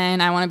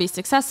and I want to be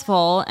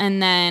successful.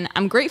 And then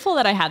I'm grateful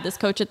that I had this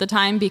coach at the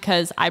time,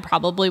 because I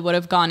probably would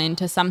have gone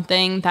into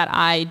something that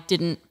I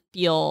didn't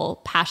feel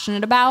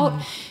passionate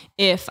about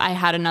if I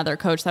had another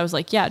coach that was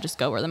like, yeah, just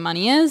go where the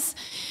money is.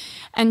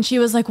 And she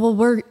was like, well,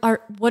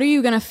 what are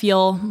you going to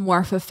feel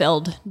more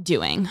fulfilled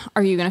doing?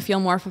 Are you going to feel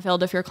more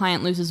fulfilled if your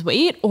client loses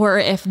weight, or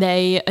if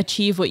they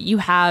achieve what you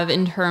have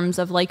in terms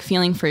of like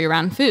feeling free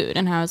around food?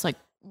 And I was like,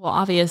 well,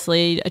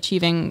 obviously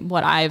achieving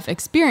what I've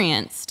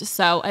experienced.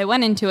 So I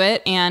went into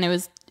it, and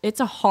it's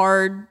a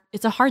hard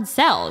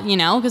sell,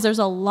 because there's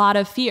a lot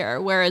of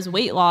fear. Whereas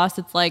weight loss,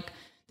 it's like,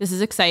 this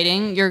is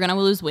exciting. You're going to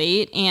lose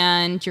weight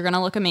and you're going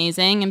to look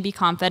amazing and be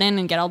confident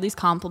and get all these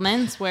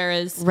compliments.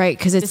 Whereas right.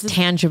 Cause it's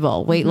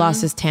tangible. Weight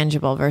loss is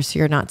tangible versus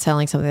you're not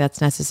selling something that's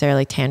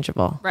necessarily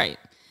tangible. Right.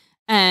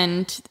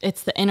 And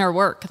it's the inner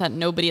work that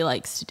nobody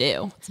likes to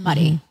do. It's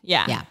muddy.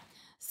 Yeah.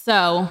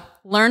 So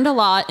learned a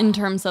lot in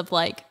terms of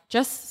like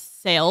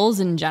just sales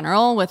in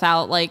general,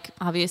 without like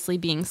obviously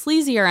being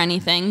sleazy or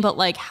anything, but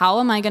like, how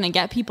am I going to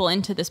get people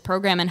into this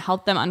program and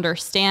help them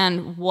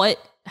understand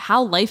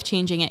how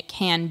life-changing it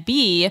can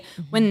be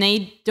when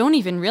they don't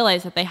even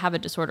realize that they have a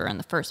disorder in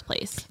the first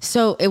place.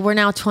 So we're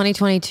now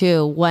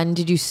 2022. When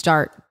did you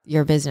start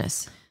your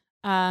business?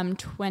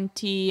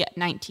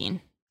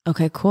 2019.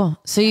 Okay, cool.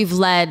 So you've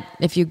led,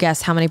 if you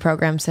guess, how many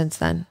programs since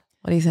then?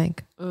 What do you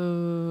think?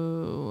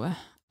 Ooh.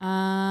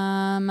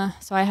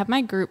 So I have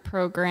my group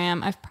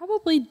program. I've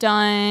probably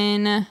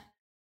done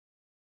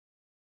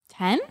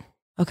 10.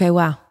 Okay.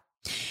 Wow.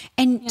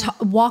 And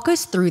walk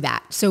us through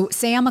that. So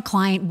say I'm a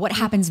client, what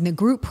happens in the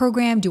group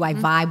program? Do I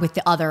vibe with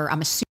the other?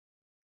 I'm assuming.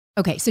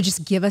 Okay. So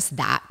just give us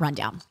that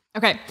rundown.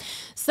 Okay.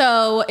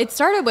 So it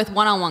started with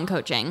one-on-one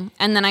coaching.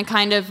 And then I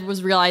kind of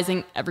was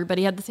realizing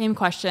everybody had the same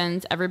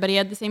questions. Everybody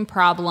had the same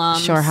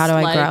problems. Sure. How do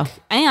I grow?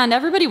 And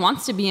everybody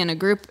wants to be in a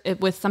group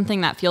with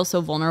something that feels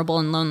so vulnerable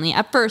and lonely.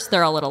 At first,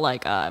 they're a little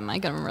like, am I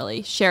going to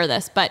really share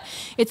this? But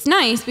it's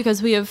nice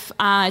because we have,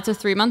 it's a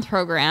 3-month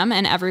program,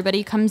 and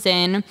everybody comes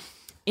in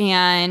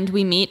and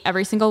we meet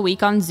every single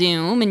week on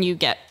Zoom, and you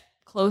get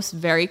close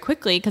very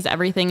quickly because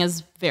everything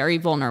is very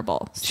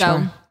vulnerable.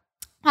 So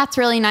that's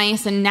really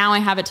nice. And now I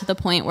have it to the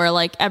point where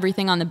like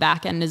everything on the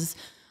back end is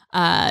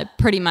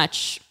pretty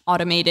much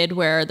automated,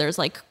 where there's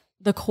like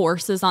the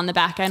courses on the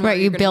back end.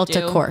 Right. You built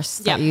a course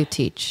that you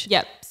teach.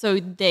 Yep. So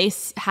they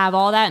have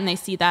all that, and they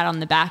see that on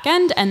the back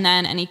end. And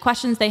then any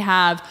questions they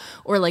have,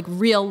 or like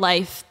real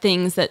life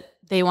things that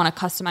they want to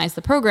customize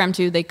the program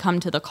to, they come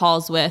to the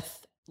calls with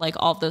like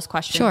all of those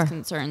questions,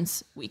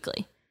 concerns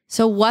weekly.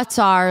 So what's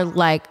our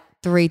like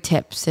 3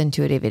 tips to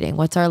intuitive eating?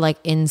 What's our like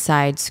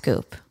inside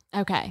scoop?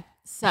 Okay.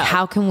 So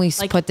how can we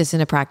put this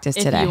into practice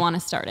today? If you want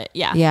to start it.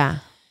 Yeah. Yeah.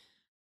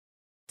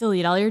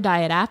 Delete all your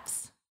diet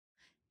apps.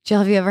 Jill,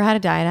 have you ever had a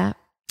diet app?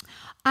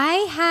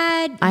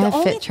 I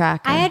have Fit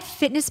Tracker. I had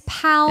Fitness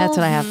Pal. That's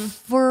what I have.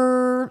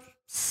 For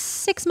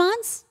 6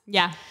 months.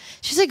 Yeah.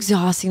 It's just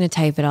exhausting to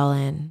type it all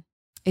in.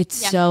 It's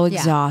so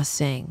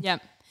exhausting.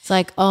 Yep. It's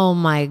like, oh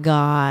my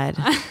God.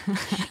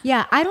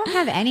 Yeah. I don't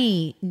have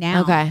any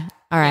now. Okay.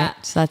 All right.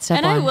 Yeah. So that's step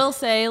and one. I will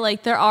say,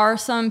 like, there are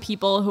some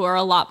people who are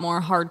a lot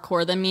more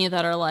hardcore than me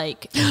that are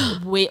like,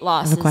 weight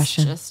loss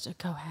is just,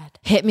 go ahead.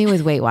 Hit me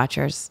with Weight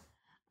Watchers.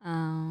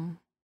 Oh.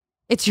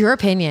 It's your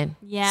opinion.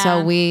 Yeah.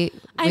 So we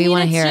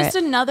want to hear it. It's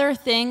just another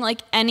thing, like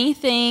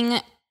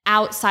anything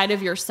outside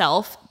of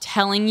yourself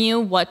telling you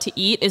what to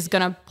eat is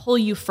going to pull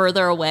you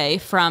further away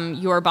from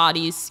your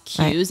body's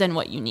cues and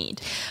what you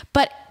need.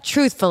 But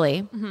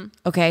truthfully,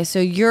 okay, so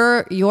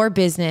your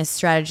business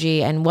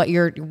strategy and what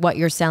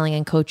you're selling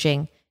and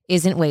coaching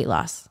isn't weight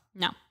loss.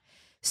 No.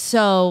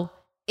 So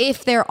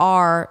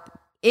so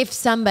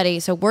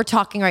we're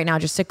talking right now,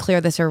 just to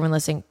clear this, everyone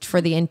listening, for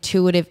the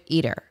intuitive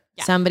eater,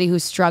 somebody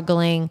who's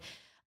struggling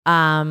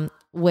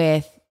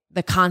with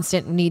the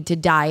constant need to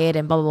diet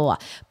and blah, blah, blah.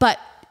 But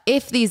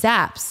if these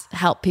apps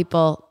help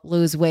people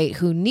lose weight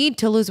who need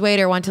to lose weight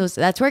or want to lose,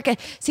 that's where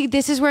see,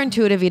 this is where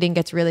intuitive eating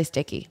gets really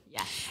sticky.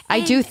 Yes. I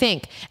do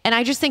think, and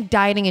I just think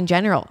dieting in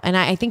general, and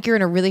I think you're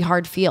in a really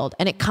hard field,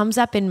 and it comes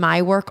up in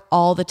my work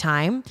all the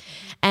time.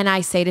 And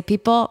I say to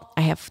people,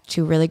 I have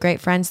three really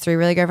great friends who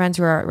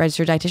are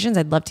registered dietitians.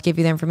 I'd love to give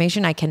you their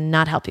information. I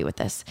cannot help you with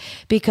this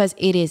because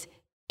it is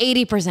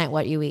 80%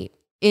 what you eat.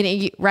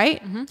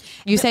 Right? Mm-hmm.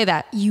 You say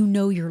that. You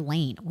know your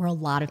lane, where a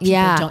lot of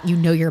people don't. You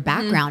know your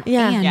background. Mm-hmm.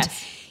 Yeah. And,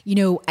 Yes. you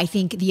know, I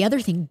think the other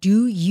thing,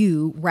 do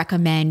you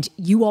recommend,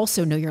 you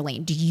also know your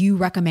lane. Do you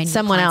recommend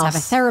someone your else have a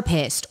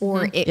therapist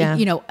or,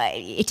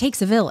 it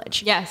takes a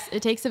village? Yes,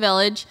 it takes a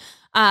village.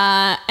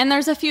 And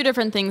there's a few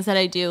different things that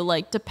I do,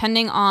 like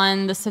depending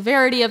on the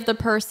severity of the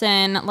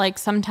person, like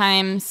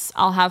sometimes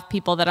I'll have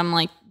people that I'm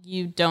like,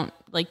 you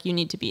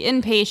need to be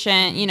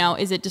inpatient,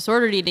 is it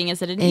disordered eating?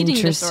 Is it an eating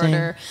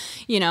disorder?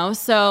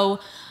 So,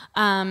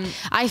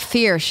 I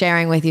fear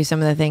sharing with you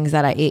some of the things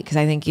that I eat because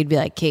I think you'd be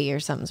like,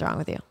 Kate, something's wrong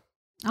with you.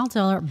 I'll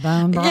tell her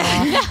bone broth.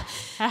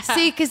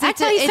 See, because I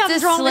tell you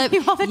something's wrong with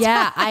you all the time.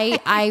 Yeah,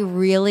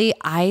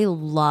 I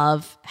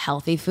love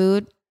healthy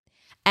food.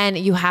 And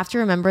you have to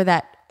remember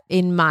that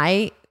in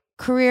my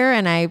career,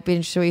 and I'd be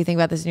interested what you think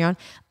about this in your own,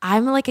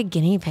 I'm like a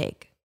guinea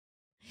pig.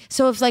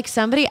 So if like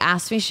somebody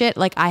asks me shit,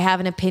 like I have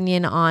an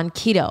opinion on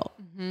keto,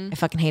 I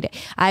fucking hate it.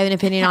 I have an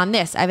opinion on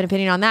this. I have an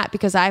opinion on that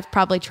because I've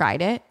probably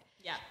tried it.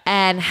 Yeah.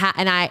 And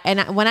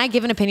when I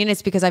give an opinion,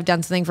 it's because I've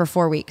done something for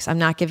 4 weeks. I'm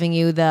not giving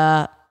you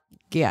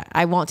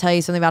I won't tell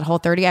you something about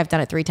Whole30. I've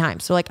done it 3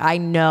 times. So like, I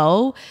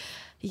know,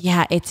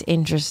 it's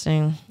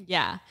interesting.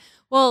 Yeah.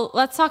 Well,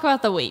 let's talk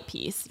about the weight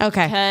piece.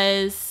 Okay.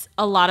 Because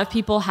a lot of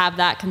people have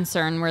that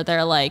concern where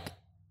they're like,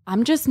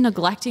 I'm just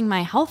neglecting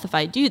my health if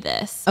I do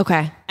this.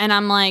 Okay. And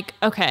I'm like,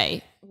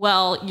 okay,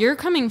 well, you're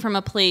coming from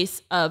a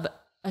place of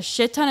a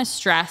shit ton of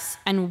stress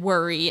and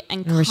worry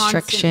and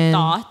restriction. Constant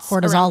thoughts.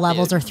 Cortisol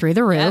levels are through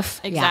the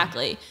roof. Yep,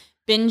 exactly.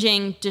 Yeah.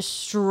 Binging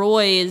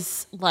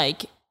destroys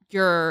like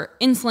your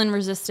insulin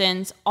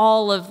resistance,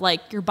 all of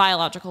like your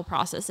biological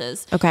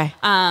processes. Okay.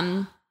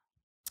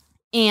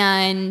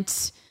 And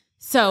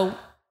so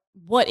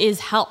what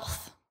is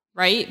health,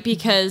 right?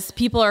 Because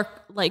people are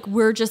like,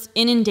 we're just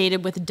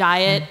inundated with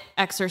diet,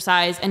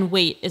 exercise, and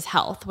weight is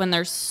health when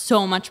there's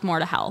so much more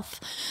to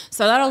health.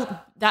 So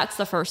that's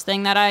the first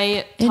thing that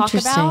I talk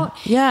about.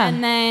 Yeah.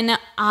 And then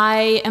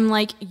I am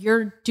like,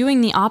 you're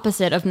doing the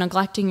opposite of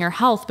neglecting your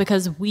health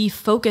because we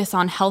focus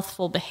on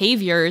healthful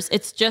behaviors.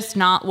 It's just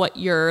not what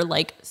you're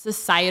like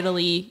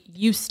societally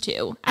used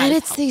to. And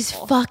it's these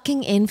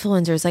fucking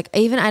influencers. Like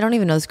I don't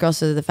even know this girl.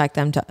 So the fact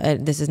that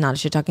this is not a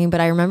shit talking,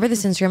 but I remember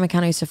this Instagram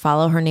account I used to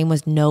follow. Her name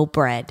was No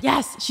Bread.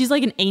 Yes. She's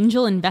like an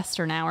angel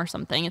investor now or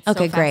something. It's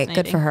okay, so great.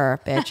 Good for her,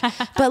 bitch.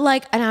 But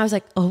like, and I was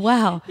like, oh,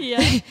 wow. Yeah.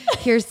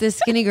 Here's this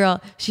skinny girl.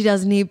 She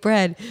doesn't eat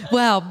bread.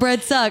 Wow.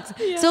 Bread sucks.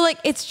 Yeah. So like,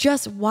 it's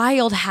just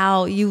wild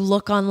how you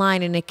look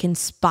online and it can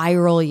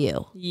spiral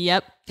you.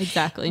 Yep.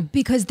 Exactly.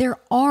 Because there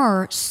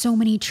are so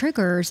many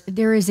triggers.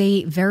 There is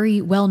a very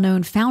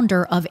well-known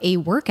founder of a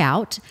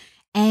workout,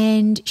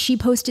 and she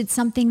posted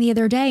something the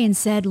other day and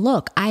said,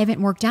 look, I haven't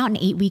worked out in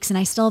 8 weeks and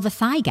I still have a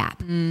thigh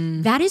gap.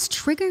 That is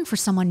triggering for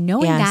someone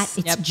knowing that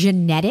it's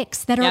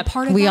genetics that are a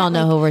part of we that. We all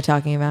know who we're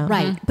talking about.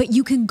 Right. But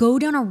you can go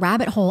down a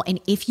rabbit hole. And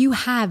if you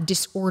have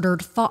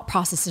disordered thought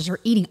processes or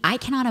eating, I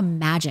cannot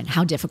imagine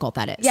how difficult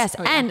that is. Yes.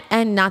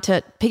 And not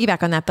to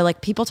piggyback on that, but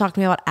like people talk to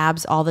me about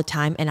abs all the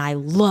time. And I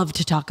love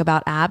to talk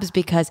about abs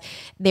because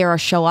there are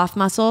show off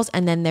muscles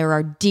and then there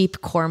are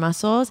deep core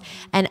muscles.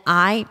 And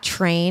I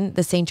train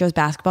the St. Joe's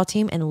basketball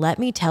team. And let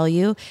me tell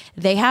you,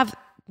 they have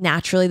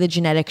naturally the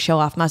genetic show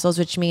off muscles,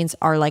 which means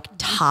are like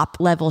top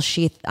level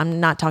sheath. I'm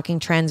not talking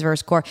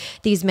transverse core.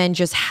 These men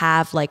just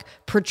have like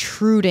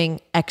protruding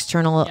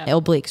external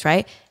obliques,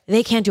 right?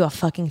 They can't do a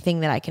fucking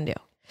thing that I can do.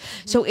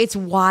 So it's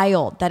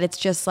wild that it's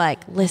just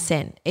like,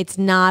 listen, it's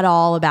not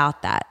all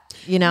about that,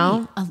 you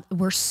know?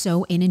 We're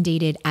so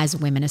inundated as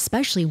women,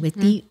 especially with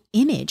the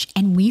image,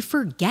 and we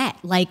forget,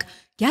 like,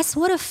 guess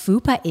what a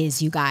fupa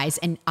is, you guys?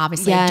 And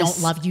obviously I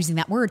don't love using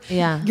that word.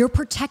 Yeah. You're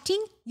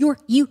protecting your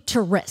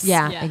uterus.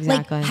 Yeah.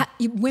 Exactly. Like,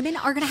 women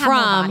are going to have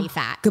more body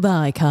fat.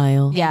 Goodbye,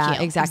 Kyle. Thank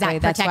you. Exactly.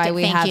 That's why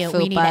we have fupas.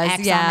 We need an X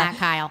on that,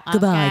 Kyle.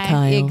 Goodbye, Okay.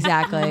 Kyle.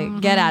 Exactly.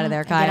 Get out of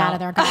there, Kyle. Get out of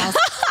there, Kyle.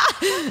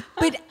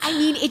 But I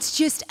mean, it's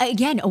just,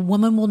 again, a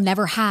woman will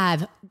never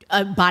have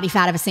a body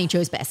fat of a St.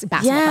 Joe's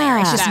basketball player.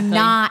 It's just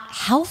not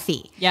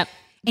healthy. Yep.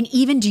 And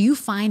even, do you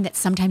find that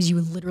sometimes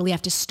you literally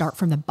have to start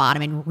from the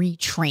bottom and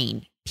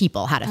retrain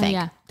people how to think?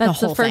 Yeah. That's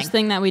the first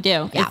thing that we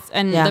do. Yeah.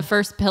 The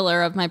first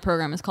pillar of my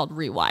program is called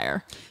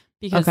Rewire.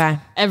 Because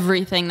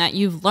everything that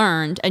you've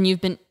learned and you've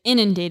been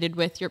inundated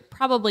with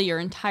probably your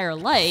entire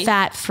life.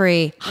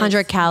 Fat-free,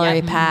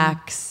 100-calorie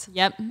packs.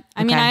 Yep.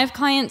 I mean, I have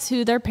clients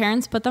who their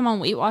parents put them on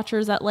Weight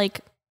Watchers at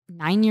like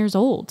 9 years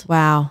old.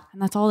 Wow.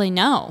 And that's all they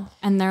know.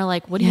 And they're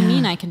like, what do you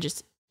mean I can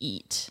just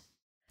eat?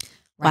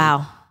 Right.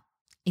 Wow.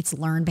 It's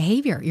learned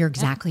behavior. You're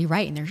exactly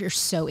right. And you're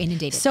so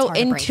inundated. So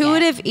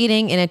intuitive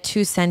eating in a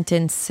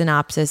 2-sentence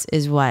synopsis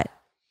is what?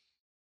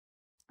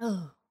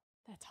 Oh,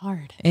 that's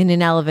hard. in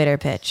an elevator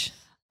pitch?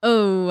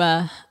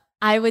 Oh,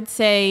 I would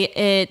say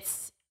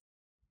it's,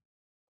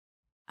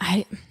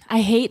 I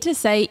hate to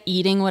say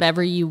eating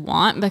whatever you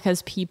want,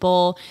 because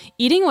people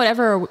eating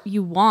whatever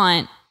you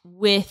want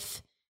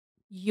with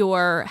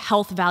your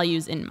health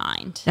values in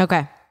mind.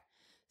 Okay.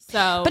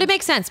 So, But it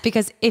makes sense,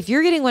 because if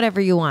you're getting whatever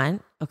you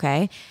want,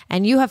 okay,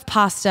 and you have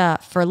pasta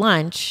for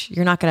lunch,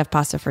 you're not going to have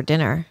pasta for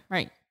dinner.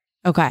 right.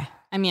 Okay.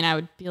 I mean, I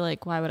would be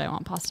like, why would I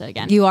want pasta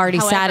again? You already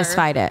However,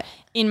 satisfied it.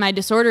 In my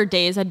disordered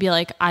days, I'd be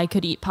like, I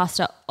could eat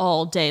pasta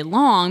all day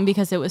long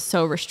because it was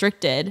so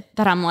restricted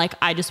that I'm like,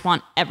 I just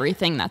want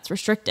everything that's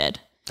restricted.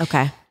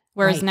 Okay.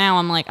 Whereas now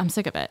I'm like, I'm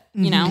sick of it,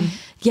 you know?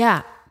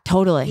 Yeah,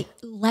 totally.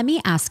 Let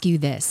me ask you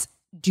this.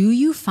 Do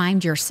you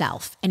find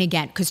yourself, and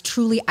again, because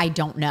truly I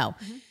don't know,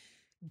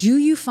 do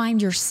you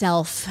find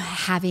yourself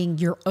having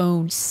your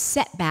own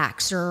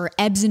setbacks or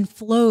ebbs and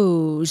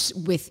flows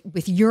with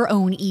your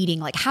own eating?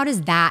 Like, how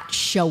does that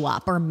show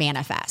up or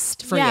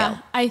manifest for you?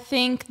 I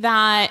think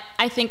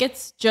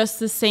it's just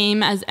the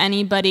same as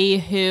anybody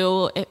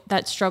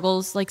that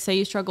struggles, like say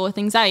you struggle with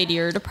anxiety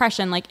or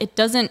depression. Like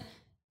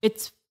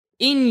it's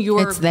in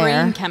your It's there.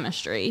 brain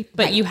chemistry,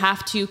 but you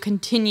have to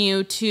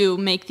continue to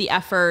make the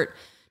effort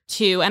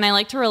to, and I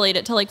like to relate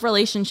it to like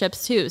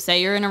relationships too. Say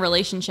you're in a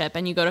relationship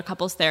and you go to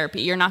couples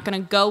therapy. You're not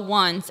going to go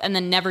once and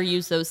then never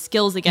use those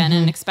skills again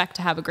and expect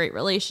to have a great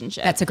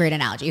relationship. That's a great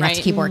analogy. You have to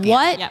Right. keep working.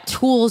 What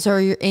tools are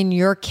in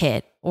your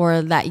kit,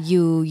 or that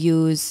you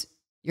use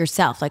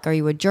yourself? Like, are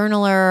you a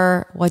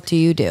journaler? What do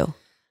you do?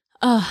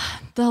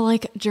 The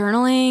like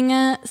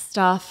journaling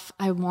stuff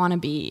I want to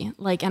be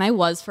like, and I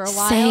was for a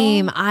while.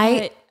 Same.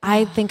 but-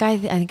 I think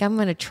I'm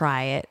going to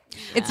try it.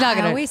 It's not I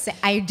going to. always say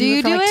I do you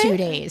it for do like it? 2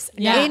 days.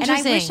 Yeah. And I wish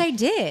Interesting. I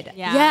did.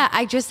 Yeah,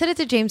 I just said it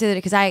to James the other day,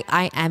 because I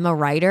am a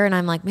writer, and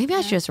I'm like, maybe I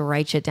should just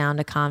write shit down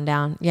to calm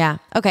down. Yeah.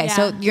 Okay.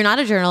 So Yeah. you're not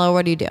a journaler.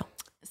 What do you do?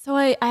 So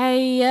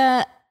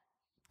I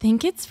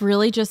think it's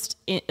really just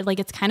like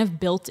it's kind of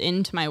built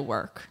into my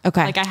work.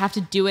 Okay. Like I have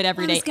to do it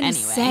every I day was gonna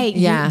anyway. say,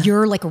 Yeah.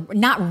 you're like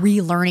not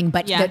relearning,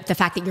 but Yeah. the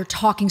fact that you're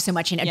talking so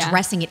much and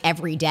addressing it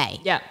every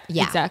day. Yeah,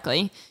 Yeah.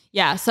 exactly.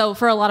 Yeah. So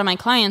for a lot of my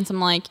clients, I'm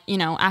like,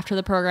 after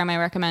the program, I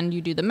recommend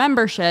you do the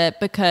membership,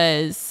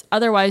 because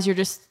otherwise you're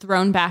just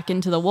thrown back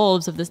into the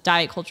wolves of this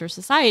diet culture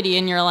society.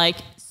 And you're like,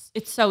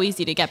 it's so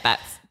easy to get back.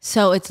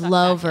 So it's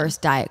low versus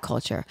diet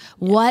culture.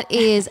 What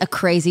is a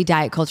crazy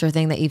diet culture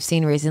thing that you've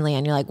seen recently,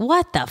 and you're like,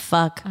 what the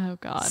fuck? Oh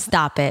God.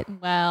 Stop it.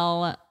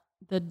 Well,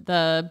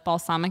 the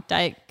balsamic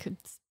diet,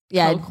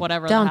 Yeah. Coke,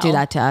 whatever. the Don't do hell.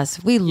 that to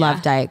us. We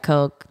love Diet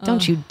Coke.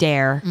 Don't you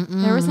dare.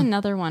 There was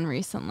another one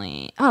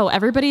recently. Oh,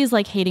 everybody's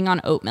like hating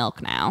on oat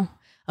milk now.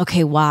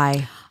 Okay.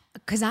 Why?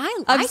 Because I'm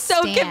I so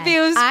stand-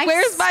 confused. I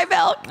Where's my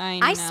milk? I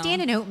I know.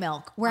 stand in oat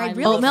milk, where I I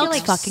really love Oat feel milk's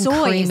like fucking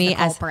soy creamy is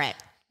the as- culprit.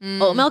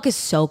 Oat milk is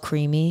so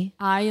creamy.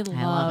 I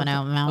love an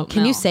oat milk.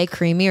 Can you say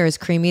creamy, or is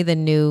creamy the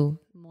new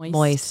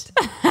moist?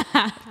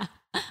 I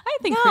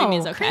think creamy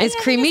is okay. Is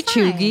creamy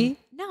chuggy?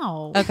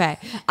 No. Okay.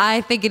 I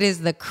think it is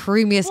the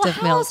creamiest Well, of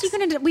how milks. else are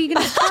you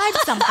gonna describe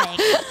something?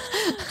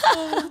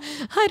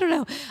 I don't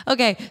know.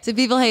 Okay. So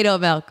people hate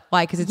oat milk.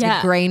 Why? Because it's a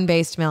Yeah.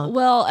 grain-based milk.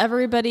 Well,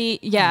 everybody,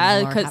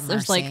 Lord because have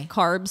there's mercy. like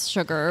carbs,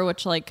 sugar,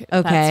 which like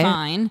Okay. that's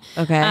fine.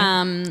 Okay.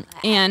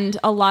 And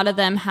a lot of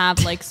them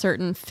have like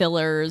certain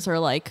fillers or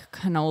like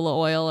canola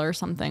oil or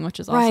something, which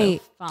is also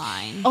Right.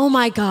 fine. Oh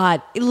my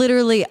God.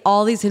 Literally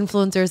all these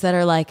influencers that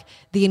are like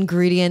the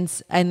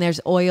ingredients, and there's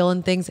oil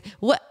and things.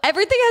 What?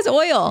 Everything has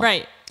oil.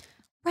 Right.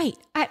 Right.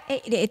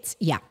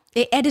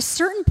 At a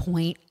certain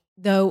point,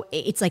 though,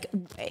 it's like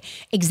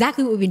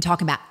exactly what we've been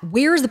talking about.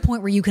 Where is the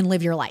point where you can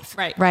live your life?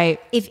 Right. Right.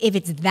 If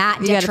it's that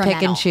You gotta pick and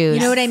detrimental, choose.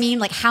 You know what I mean?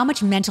 Like, how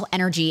much mental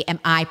energy am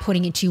I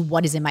putting into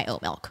what is in my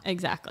oat milk?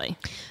 Exactly.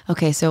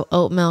 Okay. So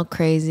oat milk,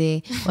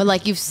 crazy. Or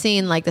like you've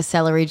seen like the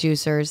celery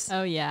juicers.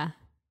 Oh yeah.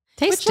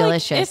 Tastes Which, like,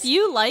 delicious. if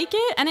you like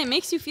it and it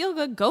makes you feel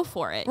good, go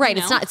for it. Right.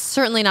 you It's know? not. It's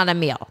certainly not a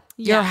meal.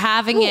 You're Yeah.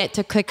 having it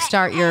to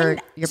kickstart your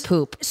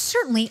poop.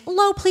 Certainly,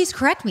 Lo, please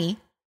correct me.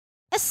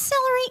 A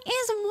celery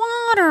is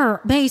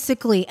water,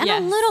 basically, and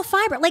Yes. a little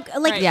fiber. Like,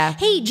 Right. Yeah.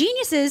 hey,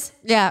 geniuses.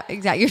 Yeah.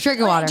 Exactly. You're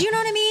drinking water. Do you know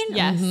what I mean?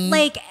 Yes.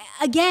 Like,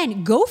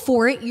 again, go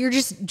for it. You're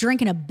just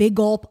drinking a big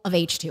gulp of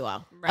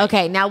H2O. Right.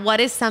 Okay. Now, what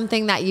is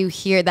something that you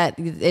hear that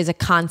is a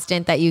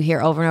constant that you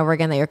hear over and over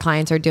again that your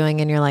clients are doing,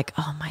 and you're like,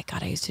 oh my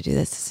God, I used to do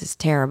this. This is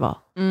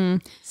terrible.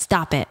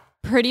 Stop it.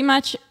 Pretty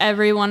much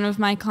every one of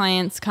my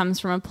clients comes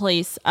from a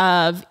place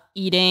of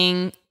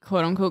eating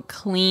quote unquote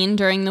clean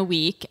during the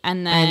week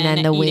and then the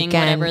eating weekend.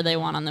 whatever they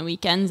want on the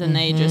weekends, and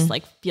they just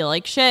like feel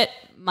like shit.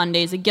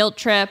 Monday's a guilt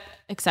trip,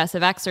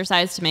 excessive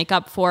exercise to make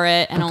up for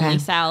it, and Okay. only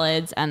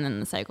salads, and then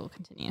the cycle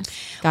continues.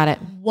 Got it.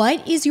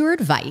 What is your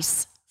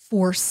advice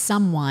for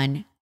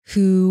someone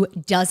who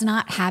does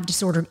not have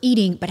disordered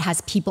eating, but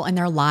has people in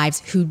their lives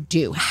who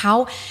do?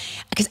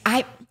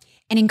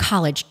 And in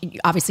college,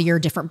 obviously you're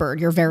a different bird.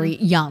 You're very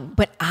young,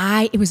 but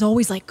it was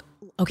always like,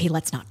 okay,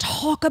 let's not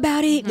talk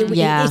about it.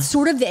 Yeah. It's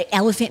sort of the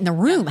elephant in the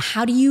room.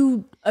 How do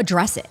you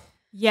address it?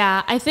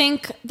 Yeah, I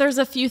think there's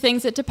a few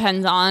things it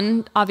depends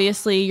on.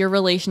 Obviously, your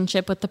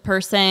relationship with the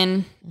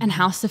person and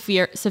how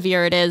severe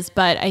it is.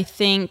 But I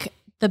think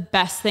the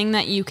best thing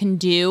that you can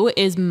do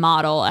is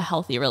model a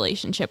healthy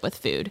relationship with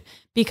food,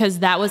 because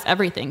that was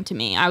everything to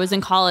me. I was in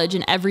college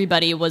and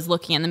everybody was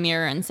looking in the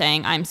mirror and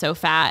saying, I'm so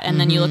fat. And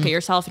then you look at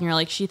yourself and you're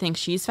like, she thinks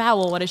she's fat.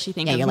 Well, what does she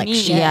think of you're like, me?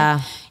 shit.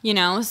 Yeah. You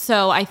know?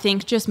 So I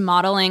think just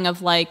modeling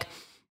of like,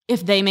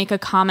 if they make a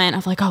comment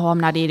of like, oh, I'm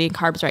not eating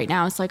carbs right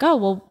now. It's like, oh,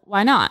 well,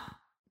 why not?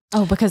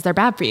 Oh, because they're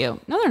bad for you.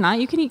 No, they're not.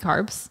 You can eat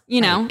carbs, you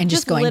know, And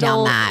just going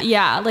down that.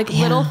 Yeah. Like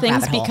little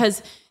things, rabbit hole.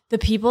 because the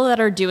people that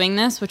are doing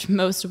this, which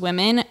most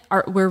women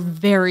are, we're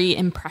very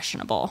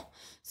impressionable.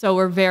 So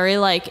we're very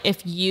like,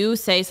 if you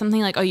say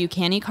something like, oh, you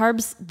can't eat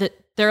carbs, that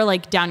they're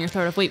like down your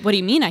throat of, wait, what do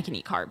you mean I can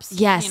eat carbs?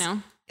 Yes. You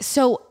know?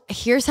 So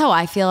here's how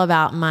I feel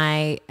about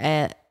my,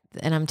 and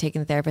I'm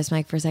taking the therapist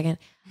mic for a second.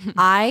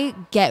 I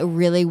get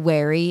really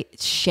wary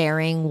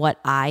sharing what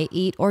I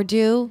eat or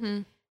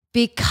do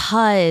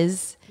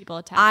because People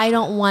attach. I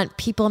don't want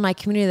people in my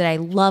community that I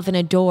love and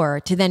adore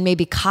to then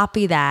maybe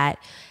copy that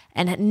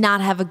and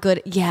not have a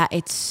good,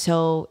 it's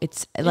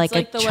like like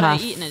a the chuff. what I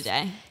eat in a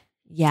day.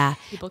 Yeah.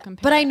 People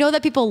compare. But I know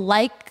that people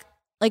like,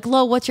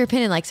 Lo, what's your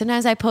opinion? Like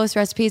sometimes I post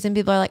recipes and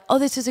people are like, oh,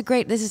 this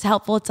is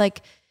helpful. It's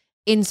like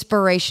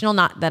inspirational.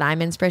 Not that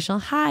I'm inspirational.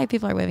 Hi,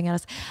 people are waving at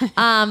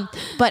us.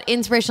 But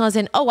inspirational as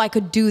in, oh, I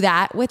could do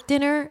that with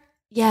dinner.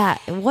 Yeah.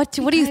 What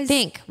do you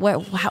think?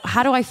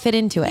 How do I fit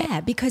into it?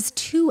 Yeah, because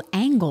two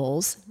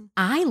angles.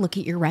 I look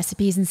at your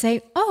recipes and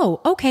say, oh,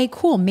 okay,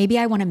 cool. Maybe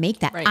I want to make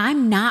that. Right.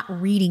 I'm not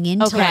reading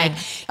into Okay.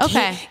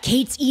 like,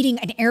 Kate's eating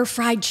an air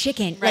fried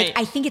chicken. Right. Like,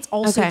 I think it's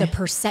also the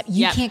perception.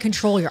 You Yep. can't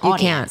control your You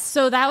audience. can't.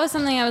 So that was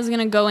something I was going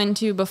to go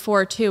into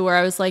before too, where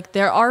I was like,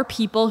 there are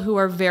people who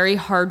are very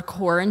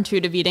hardcore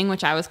intuitive eating,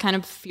 which I was kind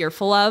of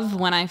fearful of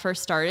when I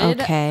first started.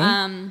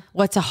 Okay.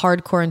 What's a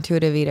hardcore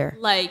intuitive eater?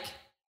 Like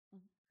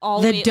all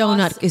The weight donut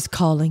loss- is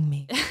calling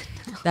me.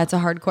 That's a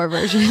hardcore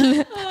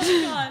version.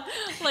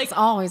 like It's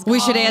always We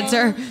should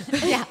answer.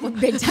 Yeah,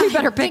 big time. We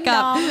better pick Ding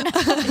up.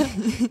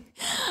 dong.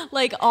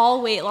 like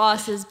all weight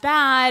loss is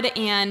bad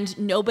and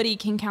nobody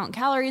can count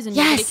calories and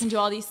nobody Yes. can do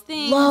all these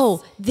things.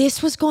 Lo,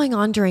 this was going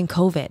on during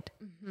COVID.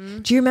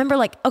 Do you remember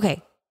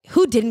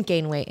who didn't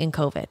gain weight in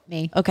COVID?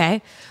 Me.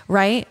 Okay.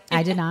 Right?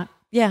 I did not.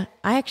 Yeah.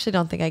 I actually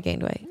don't think I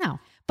gained weight. No.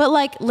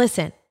 But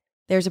listen,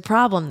 there's a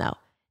problem though,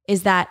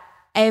 is that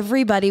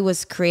everybody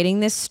was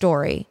creating this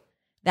story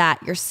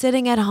that you're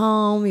sitting at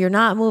home, you're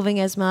not moving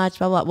as much,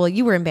 blah, blah. Well,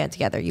 you were in band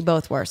together. You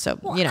both were. So,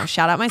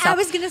 shout out myself. I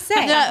was going to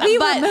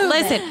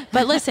say,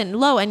 But listen,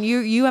 Lo, and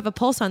you have a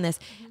pulse on this.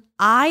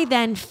 I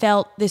then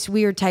felt this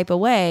weird type of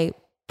way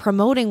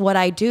promoting what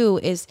I do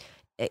is,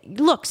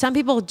 look, some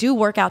people do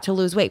work out to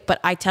lose weight, but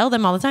I tell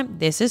them all the time,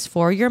 this is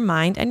for your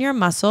mind and your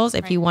muscles.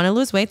 If you want to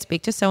lose weight,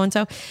 speak to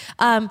so-and-so.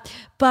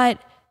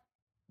 But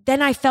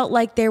then I felt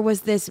like there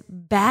was this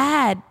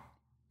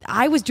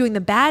I was doing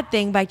the bad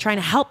thing by trying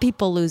to help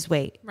people lose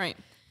weight. Right.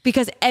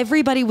 Because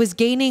everybody was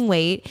gaining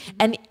weight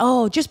and,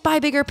 just buy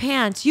bigger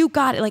pants. You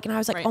got it. And I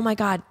was like, Right. oh my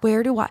God,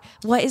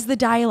 what is the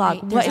dialogue?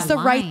 Right, What there's is a the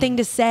right line. thing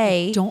to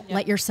say? Don't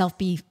let yourself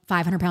be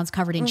 500 pounds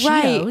covered in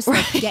Right, Cheetos.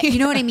 Like, you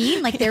know what I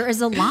mean? Like there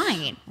is a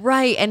line.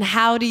 Right. And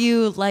how do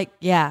you Do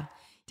you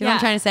know what I'm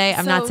trying to say?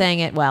 I'm not So- saying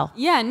it well.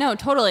 Yeah, no,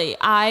 totally.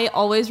 I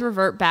always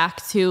revert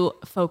back to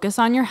focus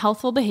on your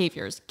healthful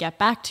behaviors, get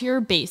back to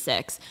your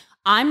basics.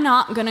 I'm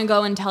not going to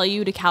go and tell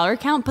you to calorie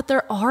count, but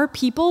there are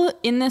people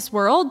in this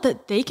world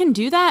that they can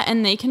do that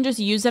and they can just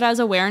use it as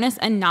awareness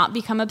and not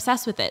become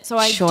obsessed with it. So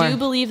I Sure. do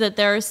believe that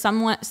there is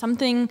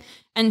something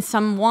and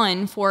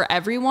someone for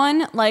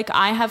everyone. Like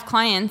I have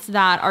clients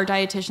that are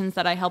dietitians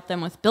that I help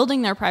them with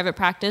building their private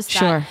practice that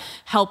Sure.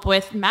 help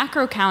with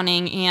macro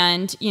counting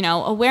and,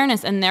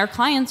 awareness, and their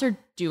clients are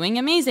doing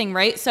amazing,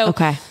 right? So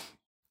Okay.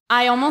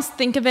 I almost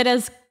think of it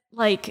as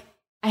like,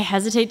 I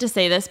hesitate to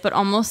say this, but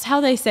almost how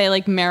they say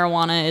like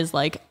marijuana is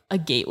like a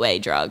gateway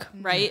drug,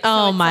 right?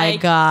 Oh it's my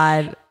like,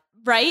 God.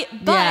 Right?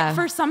 But Yeah.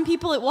 for some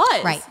people it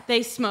was. Right.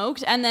 They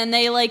smoked and then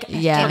they like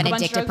Yeah. took Have a an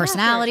bunch of addictive drugs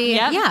personality.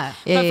 after. Yep. Yeah.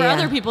 Yeah, But for yeah.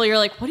 other people, you're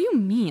like, what do you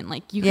mean?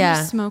 Like you can Yeah.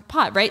 just smoke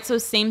pot, right? So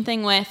same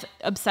thing with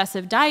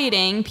obsessive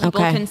dieting.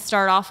 People Okay. can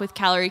start off with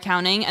calorie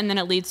counting and then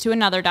it leads to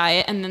another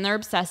diet and then they're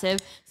obsessive.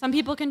 Some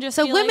people can just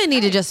So be women like,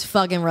 need to "Hey." just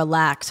fucking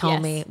relax,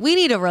 homie. Yes. We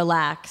need to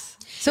relax.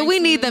 So we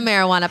need the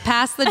marijuana.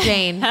 Pass the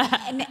Jane.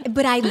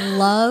 But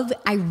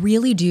I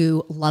really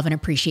do love and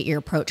appreciate your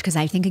approach because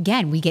I think,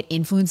 again, we get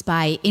influenced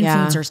by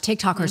influencers,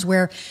 TikTokers,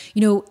 where,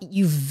 you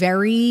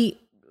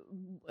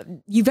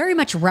very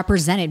much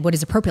represented what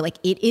is appropriate. Like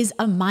it is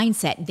a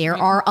mindset. There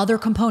are other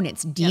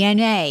components,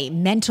 DNA,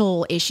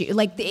 mental issue.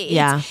 Like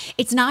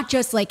it's not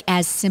just like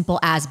as simple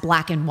as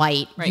black and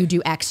white. Right. You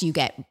do X, you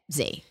get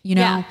Z, you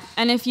know? Yeah.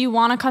 And if you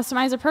want a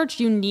customized approach,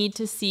 you need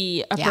to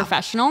see a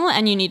professional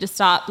and you need to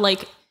stop.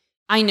 Like,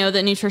 I know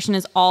that nutrition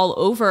is all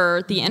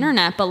over the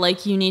internet, but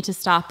like you need to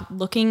stop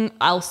looking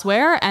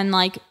elsewhere and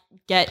like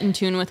get in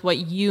tune with what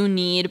you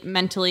need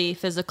mentally,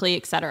 physically,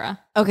 etc.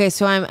 Okay,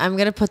 so I'm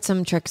gonna put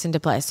some tricks into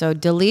play. So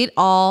delete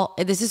all.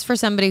 This is for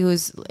somebody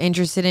who's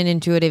interested in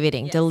intuitive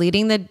eating. Yes.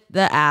 Deleting the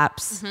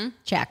apps. Mm-hmm.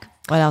 Check.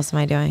 What else am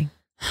I doing?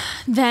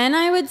 Then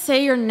I would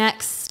say your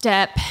next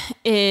step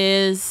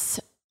is,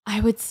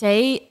 I would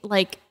say,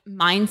 like,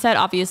 mindset.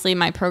 Obviously,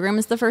 my program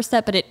is the first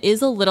step, but it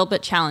is a little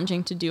bit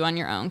challenging to do on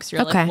your own because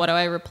you're like, what do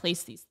I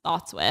replace these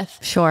thoughts with?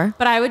 Sure.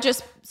 But I would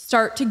just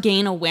start to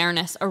gain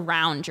awareness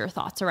around your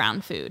thoughts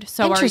around food.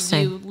 So are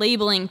you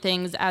labeling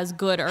things as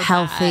good or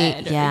healthy?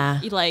 Bad? Yeah.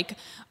 Like,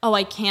 oh,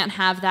 I can't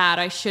have that.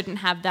 I shouldn't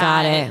have that.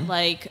 Got it.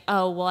 Like,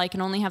 oh, well, I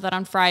can only have that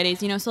on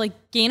Fridays. You know, so like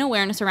gain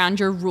awareness around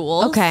your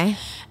rules. Okay.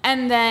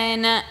 And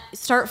then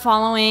start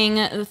following.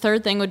 The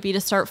third thing would be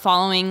to start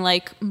following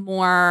like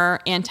more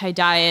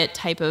anti-diet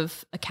type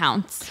of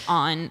accounts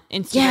on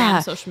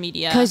Instagram, social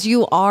media. Because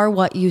you are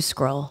what you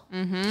scroll.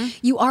 Mm-hmm.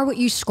 You are what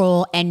you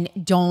scroll, and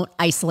don't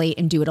isolate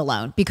and do it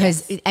alone.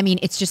 Because I mean,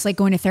 it's just like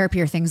going to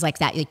therapy or things like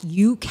that. Like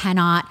you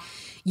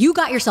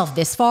got yourself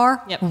this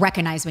far,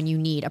 recognize when you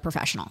need a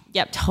professional.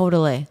 Yep.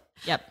 Totally.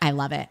 Yep. I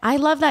love it. I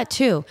love that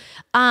too.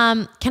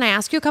 Can I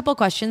ask you a couple of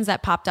questions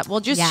that popped up? We'll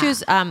just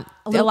choose, a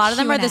lot of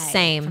them are the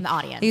same. From the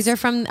audience. These are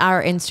from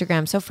our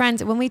Instagram. So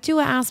friends, when we do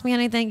Ask Me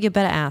Anything, you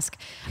better ask.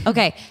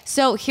 Okay.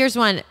 So here's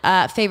one,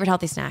 favorite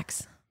healthy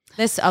snacks.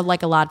 This,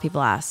 like a lot of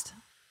people asked.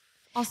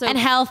 Also, and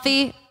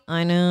healthy.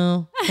 I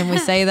know. Can we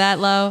say that,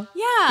 Lo?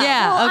 Yeah.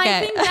 Yeah. Well, okay. I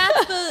think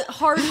that's the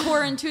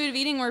hardcore intuitive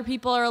eating where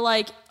people are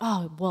like,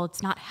 oh, well,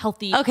 it's not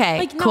healthy. Okay.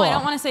 Like, no, cool. I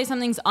don't want to say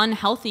something's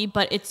unhealthy,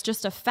 but it's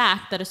just a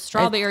fact that a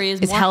strawberry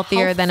is more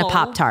healthier than a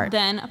Pop-Tart.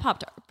 Than a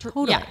Pop-Tart.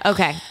 Totally. Yeah.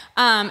 Okay.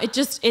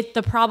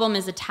 The problem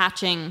is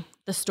attaching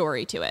the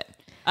story to it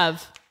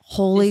of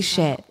holy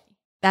shit.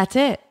 That's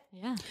it.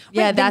 Yeah.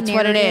 Yeah, right, that's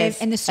what it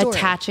is. And the story.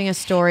 Attaching a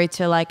story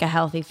to like a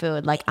healthy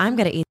food. Like I'm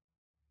going to eat.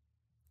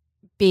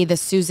 Be the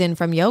Susan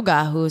from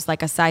yoga who's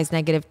like a size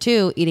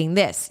 -2 eating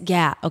this.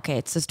 Yeah. Okay.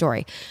 It's the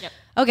story. Yep.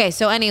 Okay.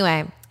 So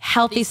anyway,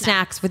 healthy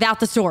snacks without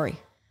the story.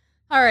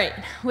 All right.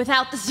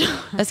 Without the story.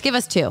 Let's give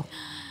us 2.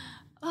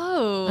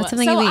 Oh, what's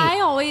something so you eat? I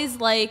always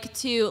like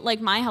to,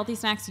 like my healthy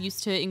snacks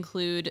used to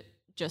include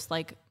just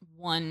like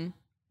one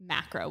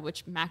macro,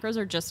 which macros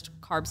are just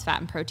carbs, fat,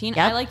 and protein.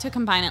 Yep. I like to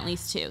combine at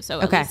least 2. So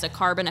at least a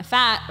carb and a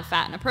fat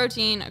and a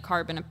protein, a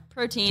carb and a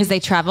protein. Because they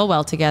travel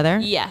well together.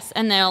 Yes.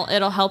 And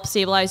it'll help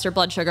stabilize your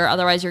blood sugar.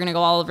 Otherwise you're going to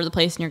go all over the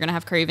place and you're going to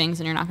have cravings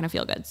and you're not going to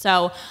feel good.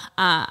 So,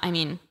 I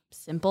mean,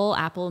 simple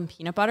apple and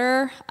peanut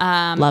butter.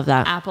 Love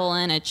that. Apple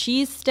and a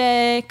cheese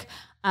stick.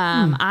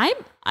 I'm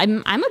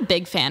a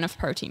big fan of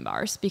protein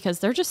bars because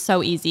they're just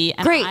so easy.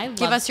 And Great. I love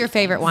Give us your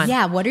favorite one.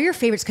 Yeah. What are your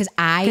favorites?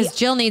 Because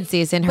Jill needs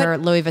these in her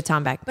Louis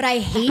Vuitton bag. But I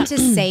hate to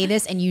say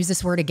this and use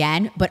this word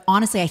again, but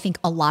honestly, I think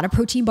a lot of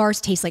protein bars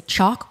taste like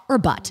chalk or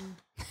butt.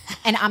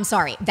 And I'm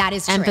sorry, that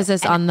is true.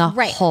 Emphasis on the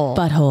whole.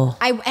 Butthole.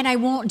 I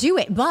won't do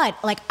it, but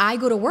like I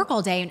go to work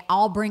all day and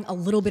I'll bring a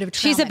little bit of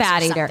trail She's a mix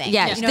bad or eater. something.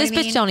 Yeah, You know this what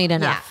I bitch mean? don't eat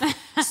enough. Yeah.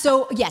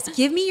 So yes,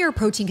 give me your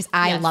protein because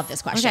I love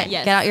this question. Okay,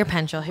 Yes. get out your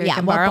pencil. Here, you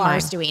can What borrow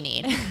bars mine. do we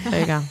need? There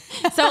you go.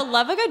 So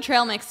love a good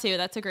trail mix too.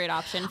 That's a great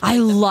option. For I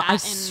like the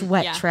fat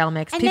sweat and, trail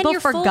mix. And then People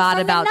you're full forgot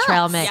from the about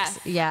trail nuts. mix.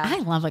 Yes. Yeah. I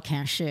love a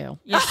cashew.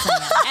 Yeah.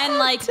 And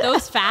like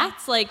those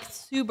fats, like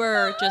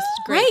super just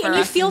great Right, for and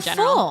you us feel in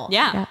general. full.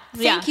 Yeah.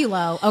 Thank you,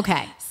 Lo.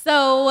 Okay.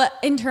 So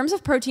in terms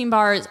of protein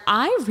bars,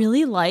 I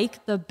really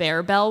like the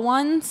Bear Bell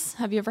ones.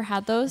 Have you ever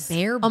had those?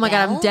 Bear Oh my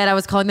God, I'm Bell? dead. I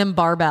was calling them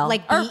barbell.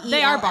 Like Or B-E-L-L?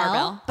 they are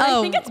barbell. But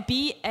I think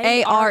it's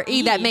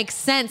A-R-E. That makes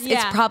sense. Yeah.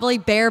 It's probably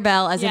Bear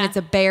Bell, as in Yeah. it's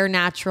a bear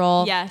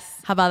natural. Yes.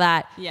 How about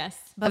that? Yes.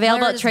 But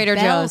Available where at does Trader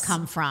Bell Joe's.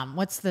 come from?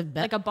 What's the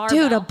Like a barbell.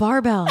 Dude, a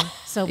barbell.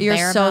 So You're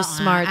Bear so Bell,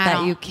 smart I that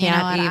don't- you can't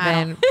know what,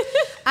 I even.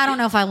 I don't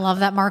know if I love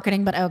that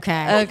marketing, but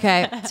okay.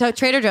 Okay. So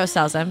Trader Joe's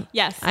sells them.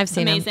 Yes. I've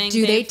seen them. amazing.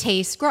 Do they They've-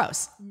 taste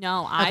gross?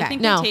 No, I Okay.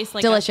 think No, they taste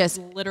like delicious.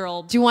 a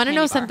literal. Do you want to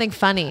know candy bar. something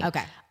funny?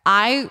 Okay.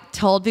 I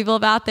told people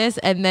about this,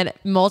 and then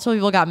multiple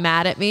people got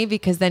mad at me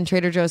because then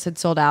Trader Joe's had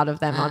sold out of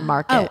them on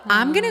market. Oh,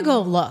 I'm going to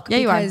go look. Yeah,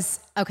 you are. because,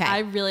 okay. I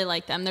really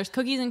like them. There's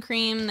cookies and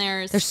cream.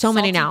 There's so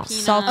many salted now. peanuts,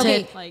 Salted.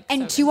 Okay, like,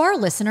 and so to good. our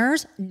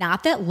listeners,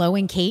 not that Lo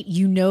and Kate,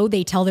 you know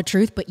they tell the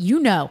truth, but you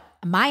know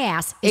my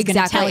ass is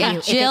going to tell you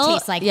if Jill, it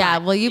tastes like yeah.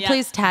 that. Will you Yeah.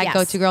 please tag Yes.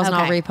 Go To Girls and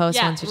I'll Okay. repost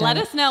yeah, once you're let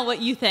done. us know what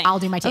you think. I'll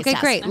do my taste Okay,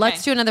 test. great.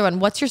 Let's do another one.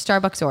 What's your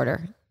Starbucks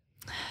order?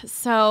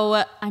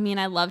 So, I mean,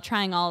 I love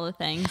trying all the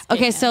things.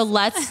 Okay, so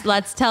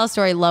let's tell a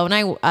story. Lo and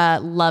I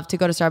love to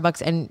go to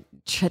Starbucks and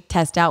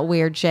test out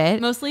weird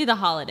shit. Mostly the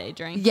holiday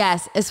drink.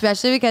 Yes,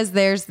 especially because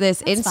there's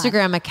this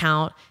Instagram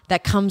account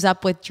that comes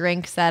up with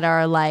drinks that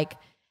are like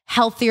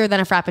healthier than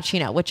a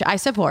Frappuccino, which I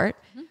support,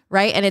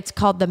 right? And it's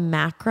called the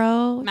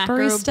Macro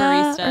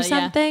Barista Barista, or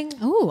something.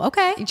 Ooh,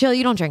 okay. Jill,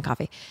 you don't drink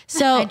coffee.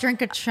 So I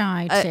drink a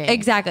chai tea.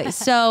 exactly.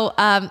 So,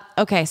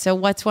 okay. So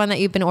what's one that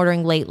you've been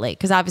ordering lately?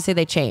 Because obviously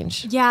they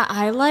change.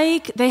 Yeah,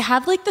 they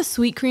have like the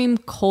sweet cream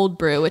cold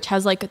brew, which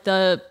has like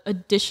the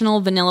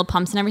additional vanilla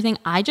pumps and everything.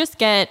 I just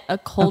get a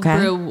cold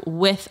brew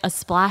with a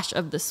splash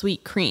of the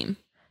sweet cream.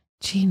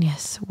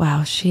 Genius.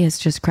 Wow. She has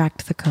just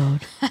cracked the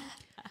code.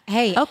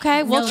 Hey,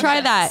 Okay, we'll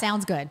try that.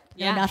 Sounds good.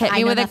 Yeah. Hit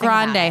me with a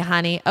grande,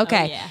 honey.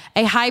 Okay. yeah.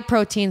 A high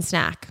protein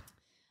snack.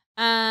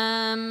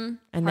 And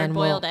then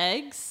hard-boiled we'll-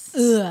 eggs.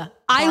 Ugh.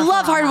 I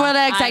love hard-boiled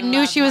eggs. I I knew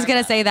love she was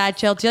going to hard-boiled say that,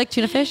 Jill. Do you like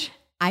tuna fish?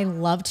 I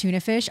love tuna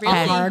fish. Really?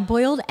 A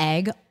hard-boiled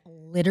egg,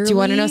 literally. Do you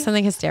want to know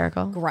something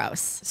hysterical?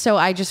 Gross. So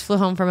I just flew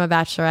home from a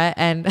bachelorette,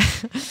 and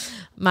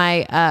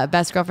my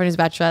best girlfriend whose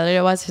bachelorette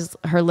it was,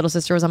 her little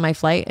sister was on my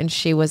flight, and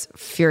she was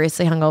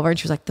furiously hungover, and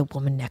she was like, the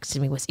woman next to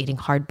me was eating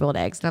hard-boiled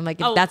eggs. And I'm like,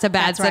 that's a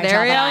bad that's where I draw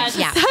the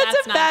scenario. line. Yeah.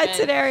 That's a not bad good.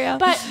 scenario.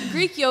 But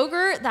Greek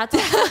yogurt, that's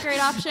also a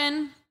great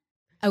option.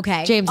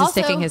 Okay. James Also-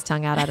 is sticking his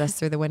tongue out at us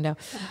through the window.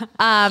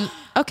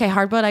 Okay,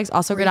 hard-boiled eggs,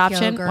 also a good Greek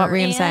option. yogurt. What were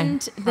you going to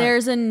And say?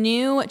 there's a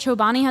new,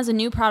 Chobani has a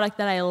new product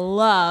that I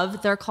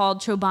love. They're called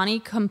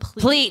Chobani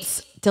Complete.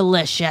 Pleats.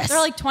 Delicious. They're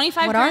like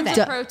 25 What are grams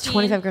they? of protein,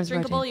 25 grams of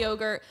drinkable protein.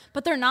 yogurt,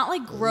 but they're not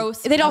like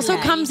gross. It also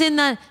really. comes in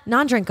the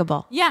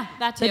non-drinkable. Yeah,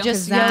 that too.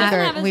 just It doesn't yogurt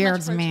have as much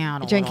weirds protein. me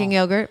out. a Drinking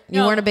little. yogurt.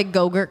 You No. weren't a big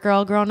Go-Gurt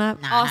girl growing up?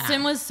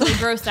 Austin was so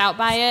grossed out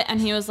by it, and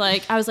he was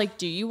like, I was like,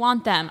 do you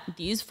want them?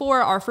 These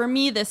 4 are for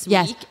me this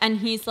Yes. week. And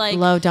he's like,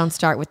 Low, don't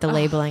start with the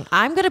labeling.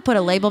 I'm going to put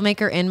a label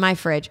maker in my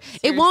fridge.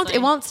 It Seriously.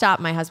 won't stop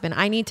my husband.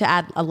 I need to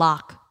add a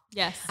lock.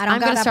 yes. I don't I'm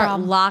got going to that start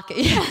problem.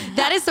 locking.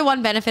 That is the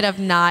one benefit of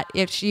not,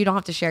 if you don't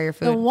have to share your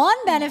The food. one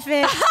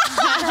benefit,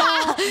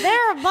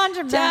 there are a bunch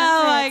of benefits.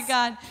 Oh my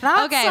God.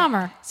 Not okay.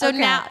 summer. So Okay.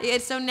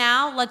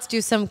 now let's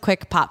do some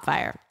quick pop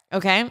fire.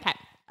 Okay. Okay.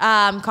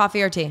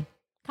 Coffee or tea?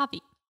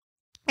 Coffee.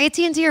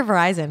 AT&T or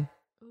Verizon?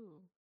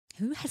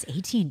 Who has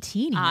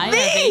AT&T anymore? I have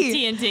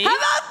Me! AT&T. How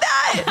about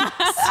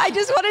that? I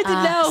just wanted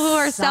to know who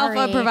our cell phone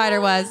sorry.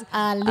 provider was. Losers.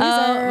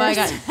 Oh my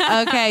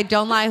God. Okay,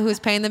 don't lie. Who's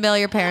paying the bill?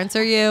 Your parents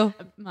or you?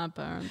 My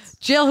parents.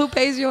 Jill, who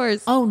pays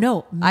yours? Oh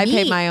no, I me.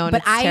 paid my own.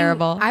 But It's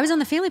terrible. I was on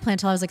the family plan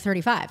until I was like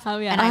 35. Oh,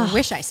 yeah. and I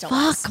wish I still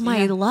was. Fuck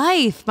my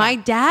life. My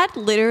dad,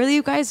 literally,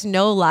 you guys,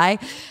 no lie,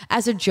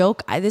 as a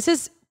joke, this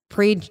is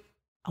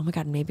oh my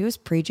God, maybe it was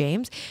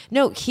pre-James.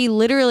 No, he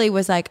literally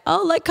was like,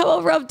 oh, like come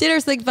over, have dinner,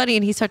 something funny.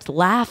 And he starts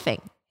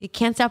laughing. He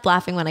can't stop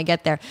laughing when I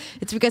get there.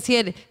 It's because he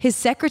had his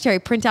secretary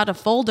print out a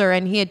folder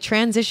and he had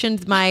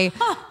transitioned my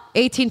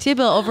AT&T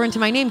bill over into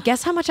my name.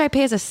 Guess how much I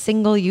pay as a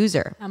single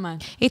user? How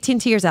much?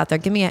 AT&Ters out there,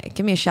 give me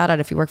a shout out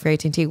if you work for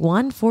AT&T.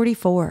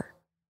 $144.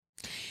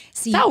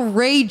 See, It's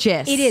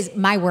outrageous. it is.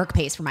 My work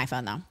pays for my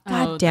phone though.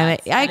 God Oh, damn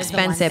it. that I is the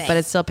one expensive, but thing.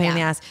 it's still a pain in the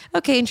Yeah. ass.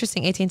 Okay,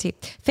 interesting. AT&T.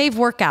 Fave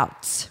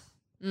workouts.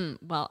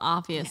 Well,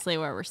 obviously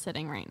where we're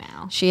sitting right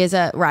now. She is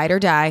a ride or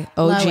die.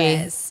 OG.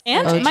 Lois.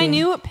 And OG. my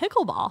new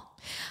pickleball.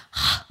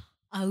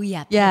 Oh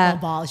yeah, Yeah.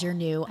 pickleball is your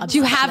new. Do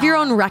you have your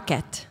own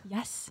racket?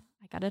 Yes.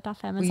 I got it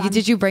off Amazon.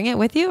 Did you bring it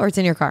with you or it's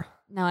in your car?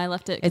 No, I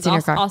left it. It's in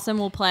your car. Austin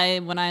will play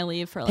when I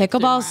leave for like 3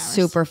 more Pickleball's hours.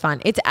 super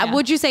fun. It's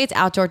would you say it's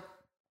outdoor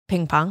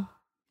ping pong?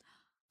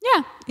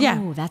 Yeah. Yeah.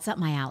 Ooh, that's up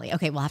my alley.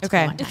 Okay, we'll have to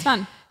Okay. go one time. It's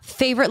fun.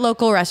 Favorite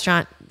local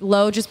restaurant?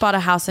 Lo just bought a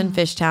house in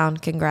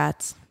Fishtown.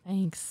 Congrats.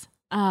 Thanks.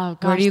 Oh,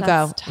 gosh. Where do you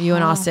go? that's You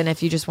and tough. Austin,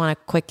 if you just want a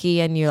quickie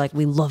and you're like,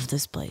 we love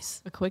this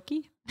place. A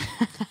quickie?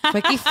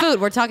 Quickie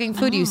food. We're talking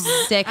food, you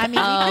sick. I mean, we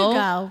could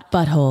go.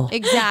 Butthole.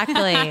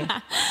 Exactly.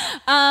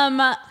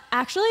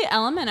 Actually,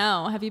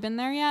 LMNO. Have you been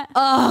there yet?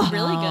 Oh,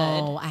 really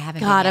Oh, good. I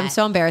haven't. God, been I'm yet.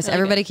 so embarrassed. Really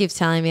Everybody keeps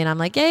telling me, and I'm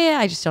like, yeah,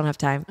 I just don't have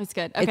time. It's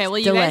good. Okay, It's well,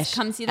 you guys delish.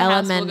 come see the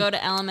house. We'll LMN go to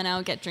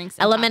LMNO, get drinks.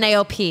 and tacos.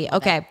 LMNAOP.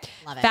 Okay.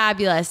 Love it.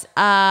 Fabulous.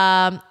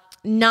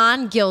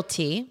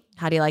 Non-guilty.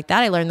 How do you like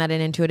that? I learned that in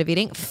intuitive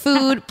eating.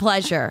 Food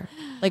pleasure.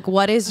 Like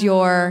what is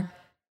you're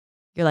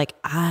like,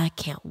 I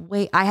can't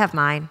wait. I have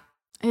mine.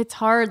 It's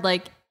hard,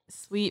 like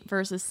sweet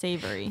versus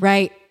savory.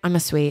 Right. I'm a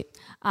sweet.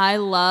 I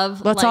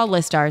love Let's like, all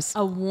list ours.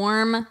 a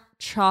warm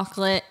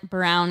chocolate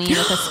brownie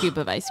with a scoop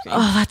of ice cream.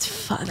 Oh, that's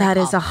fun. That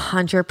is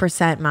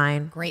 100%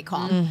 mine. Great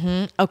call.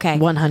 Okay.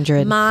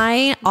 100.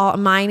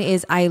 Mine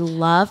is I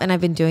love, and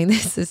I've been doing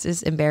this. This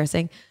is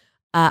embarrassing.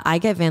 I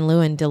get Van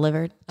Leeuwen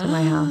delivered to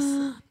my house.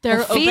 They're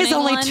The fee is opening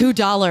only one.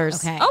 $2.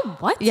 Okay. Oh,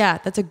 what? Yeah,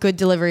 that's a good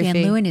delivery Van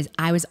fee. Leeuwen is.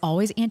 I was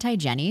always anti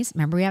Jenny's.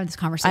 Remember we had this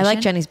conversation. I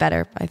like Jenny's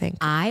better, I think.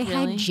 I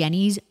Really? had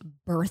Jenny's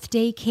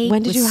birthday cake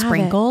When did with you have it?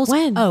 sprinkles.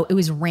 When? Oh, it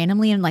was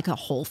randomly in like a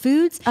Whole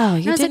Foods. Oh,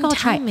 And you I was didn't I'll tell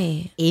try it.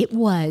 me. It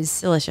was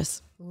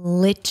Delicious.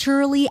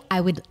 literally, I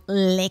would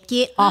lick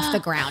it off the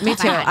ground. Me if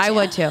too. had I to.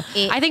 would too.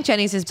 It- I think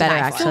Jenny's is better die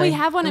for. actually. So we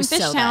have one It in was so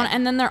Fishtown, good.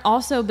 and then they're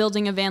also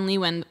building a Van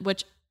Leeuwen,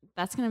 which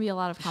that's going to be a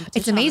lot of competition.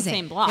 It's amazing. On the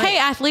same block. Hey,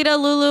 Athleta,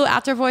 Lulu,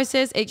 Outdoor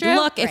Voices. True.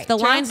 Look, if Right. the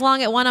True. line's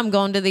long at one, I'm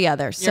going to the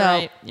other. So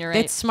right. You're right.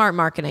 it's smart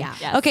marketing. Yeah.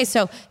 Yes. Okay,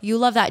 so you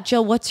love that,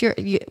 Jill. What's your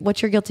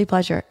guilty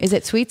pleasure? Is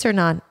it sweets or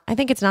non? I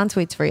think it's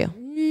non-sweets for you.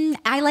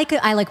 I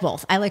like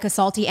both. I like a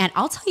salty, and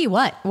I'll tell you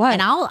what. What?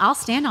 And I'll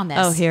stand on this.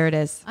 Oh, here it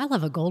is. I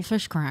love a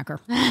goldfish cracker.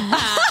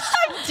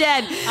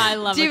 Dead. I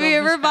love Do a you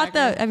ever goldfish bought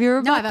cracker. the? Have you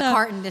ever No, I bought have the? a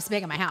carton this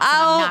big in my house. and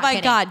I'm Oh not my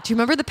kidding. God! Do you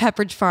remember the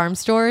Pepperidge Farm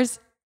stores?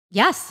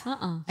 Yes.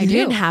 Uh-uh. I You do.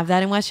 didn't have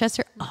that in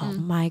Westchester? Oh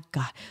my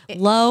God.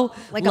 Low.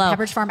 Like a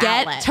Pepperidge Farm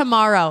Get outlet.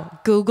 tomorrow.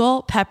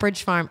 Google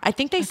Pepperidge Farm. I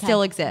think they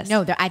still exist.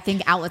 No, I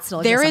think outlets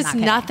still There exist. is I'm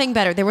not kidding. nothing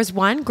better. There was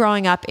one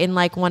growing up in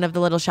like one of the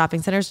little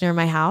shopping centers near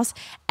my house,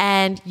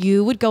 and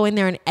you would go in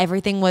there and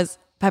everything was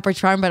Pepperidge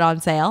Farm, but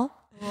on sale.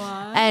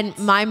 And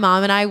my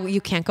mom and I,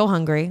 you can't go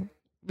hungry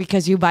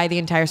because you buy the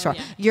entire store.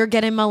 Yeah. You're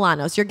getting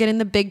Milanos. You're getting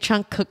the big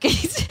chunk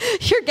cookies.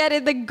 You're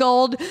getting the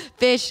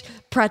goldfish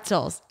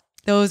pretzels.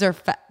 Those are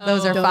fire.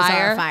 Those are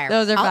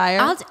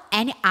fire.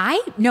 And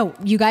I know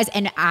you guys,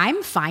 and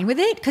I'm fine with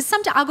it because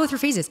sometimes I'll go through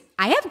phases.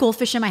 I have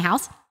goldfish in my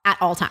house at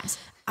all times.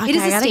 Okay,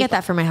 I gotta get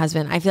that for my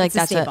husband. I feel like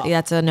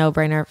that's a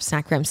no-brainer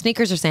snack for him.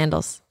 Sneakers or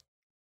sandals?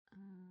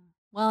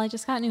 Well, I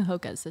just got new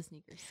Hoka's, so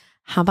sneakers.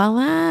 How about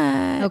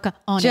that? Okay.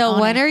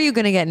 Jill, when are you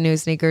going to get new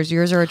sneakers?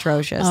 Yours are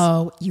atrocious.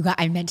 Oh,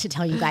 I meant to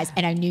tell you guys,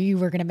 and I knew you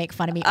were going to make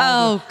fun of me.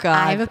 Oh, God.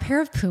 I have a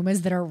pair of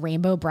Pumas that are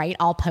rainbow bright.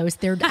 I'll post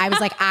there. I was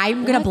like,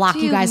 I'm going to block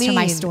you guys from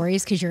my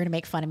stories because you're going to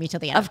make fun of me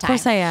till the end of time.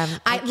 Of course I am.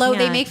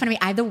 They make fun of me.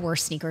 I have the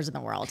worst sneakers in the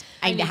world.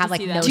 I have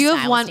like no Do you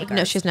have one? sneakers.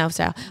 No, she has no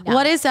style. No.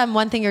 What is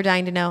one thing you're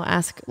dying to know?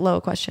 Ask Lo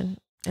a question,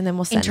 and then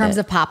we'll send it. In terms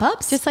of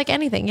pop-ups? Just like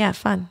anything. Yeah,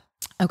 fun.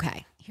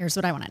 Okay. Here's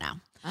what I want to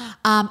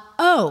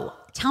know.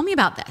 Tell me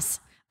about this.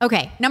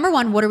 Okay, number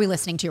one, what are we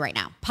listening to right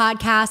now?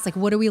 Podcasts, like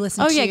what are we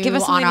listening to? Give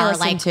us on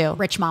our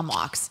rich mom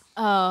walks?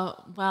 Oh,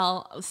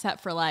 well,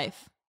 Set for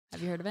Life. Have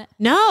you heard of it?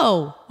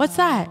 No. What's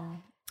that?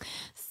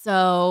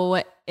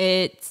 So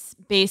it's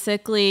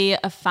basically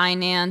a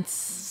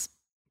finance.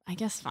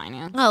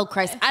 Oh,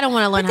 Christ. I don't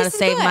want to learn how to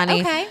save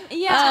money. Okay.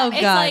 Yeah. Oh,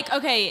 it's God. like,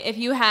 okay, if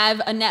you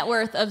have a net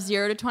worth of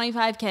 0 to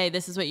 25K,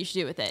 this is what you should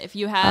do with it. If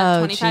you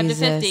have 25 to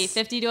 50,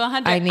 50 to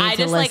 100. I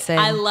just listen.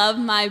 I love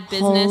my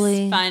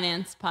business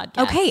finance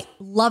podcast. Okay.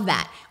 Love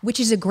that.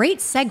 Which is a great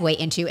segue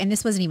into, and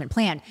this wasn't even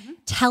planned.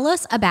 Tell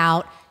us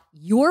about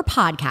your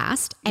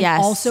podcast and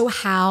also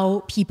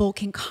how people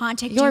can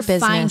contact your you,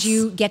 business. Find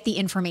you, get the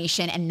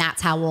information, and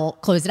that's how we'll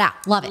close it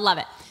out. Love it. Love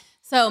it.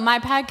 So my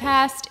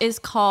podcast is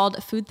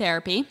called Food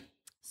Therapy.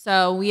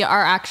 So we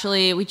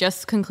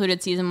just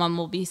concluded season 1.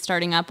 We'll be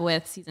starting up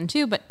with season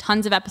 2, but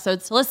tons of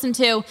episodes to listen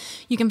to.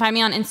 You can find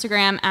me on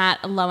Instagram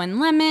at Lo and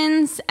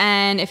Lemons.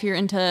 And if you're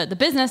into the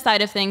business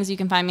side of things, you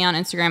can find me on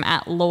Instagram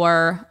at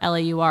Laur,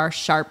 L-A-U-R,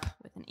 sharp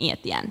with an E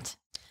at the end.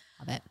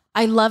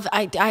 Love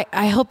it.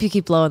 I hope you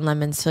keep Lo and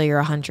Lemons till you're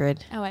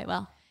 100. Oh, I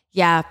will.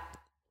 Yeah.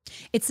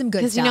 It's some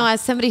good stuff. Because,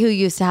 as somebody who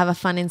used to have a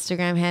fun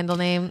Instagram handle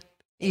name,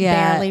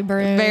 Barely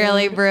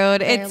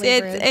brewed.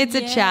 It's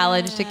a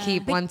challenge to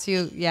keep once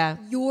you,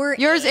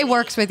 yours, it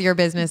works with your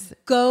business.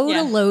 Go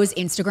to Lo's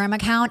Instagram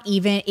account.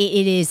 Even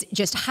it is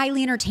just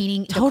highly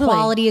entertaining. Totally. The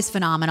quality is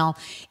phenomenal.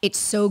 It's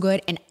so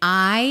good. And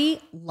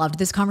I loved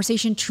this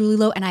conversation truly,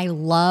 Lo. And I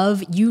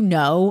love,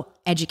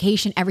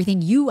 education,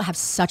 everything. You have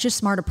such a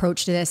smart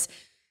approach to this.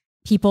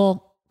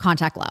 People,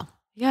 contact Lo.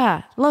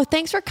 Yeah. Lo,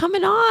 thanks for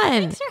coming on.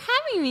 Thanks for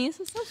having me. This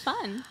was so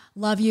fun.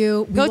 Love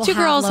you. Go-to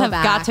girls have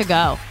got to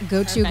go.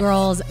 Go-to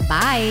girls.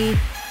 Bye.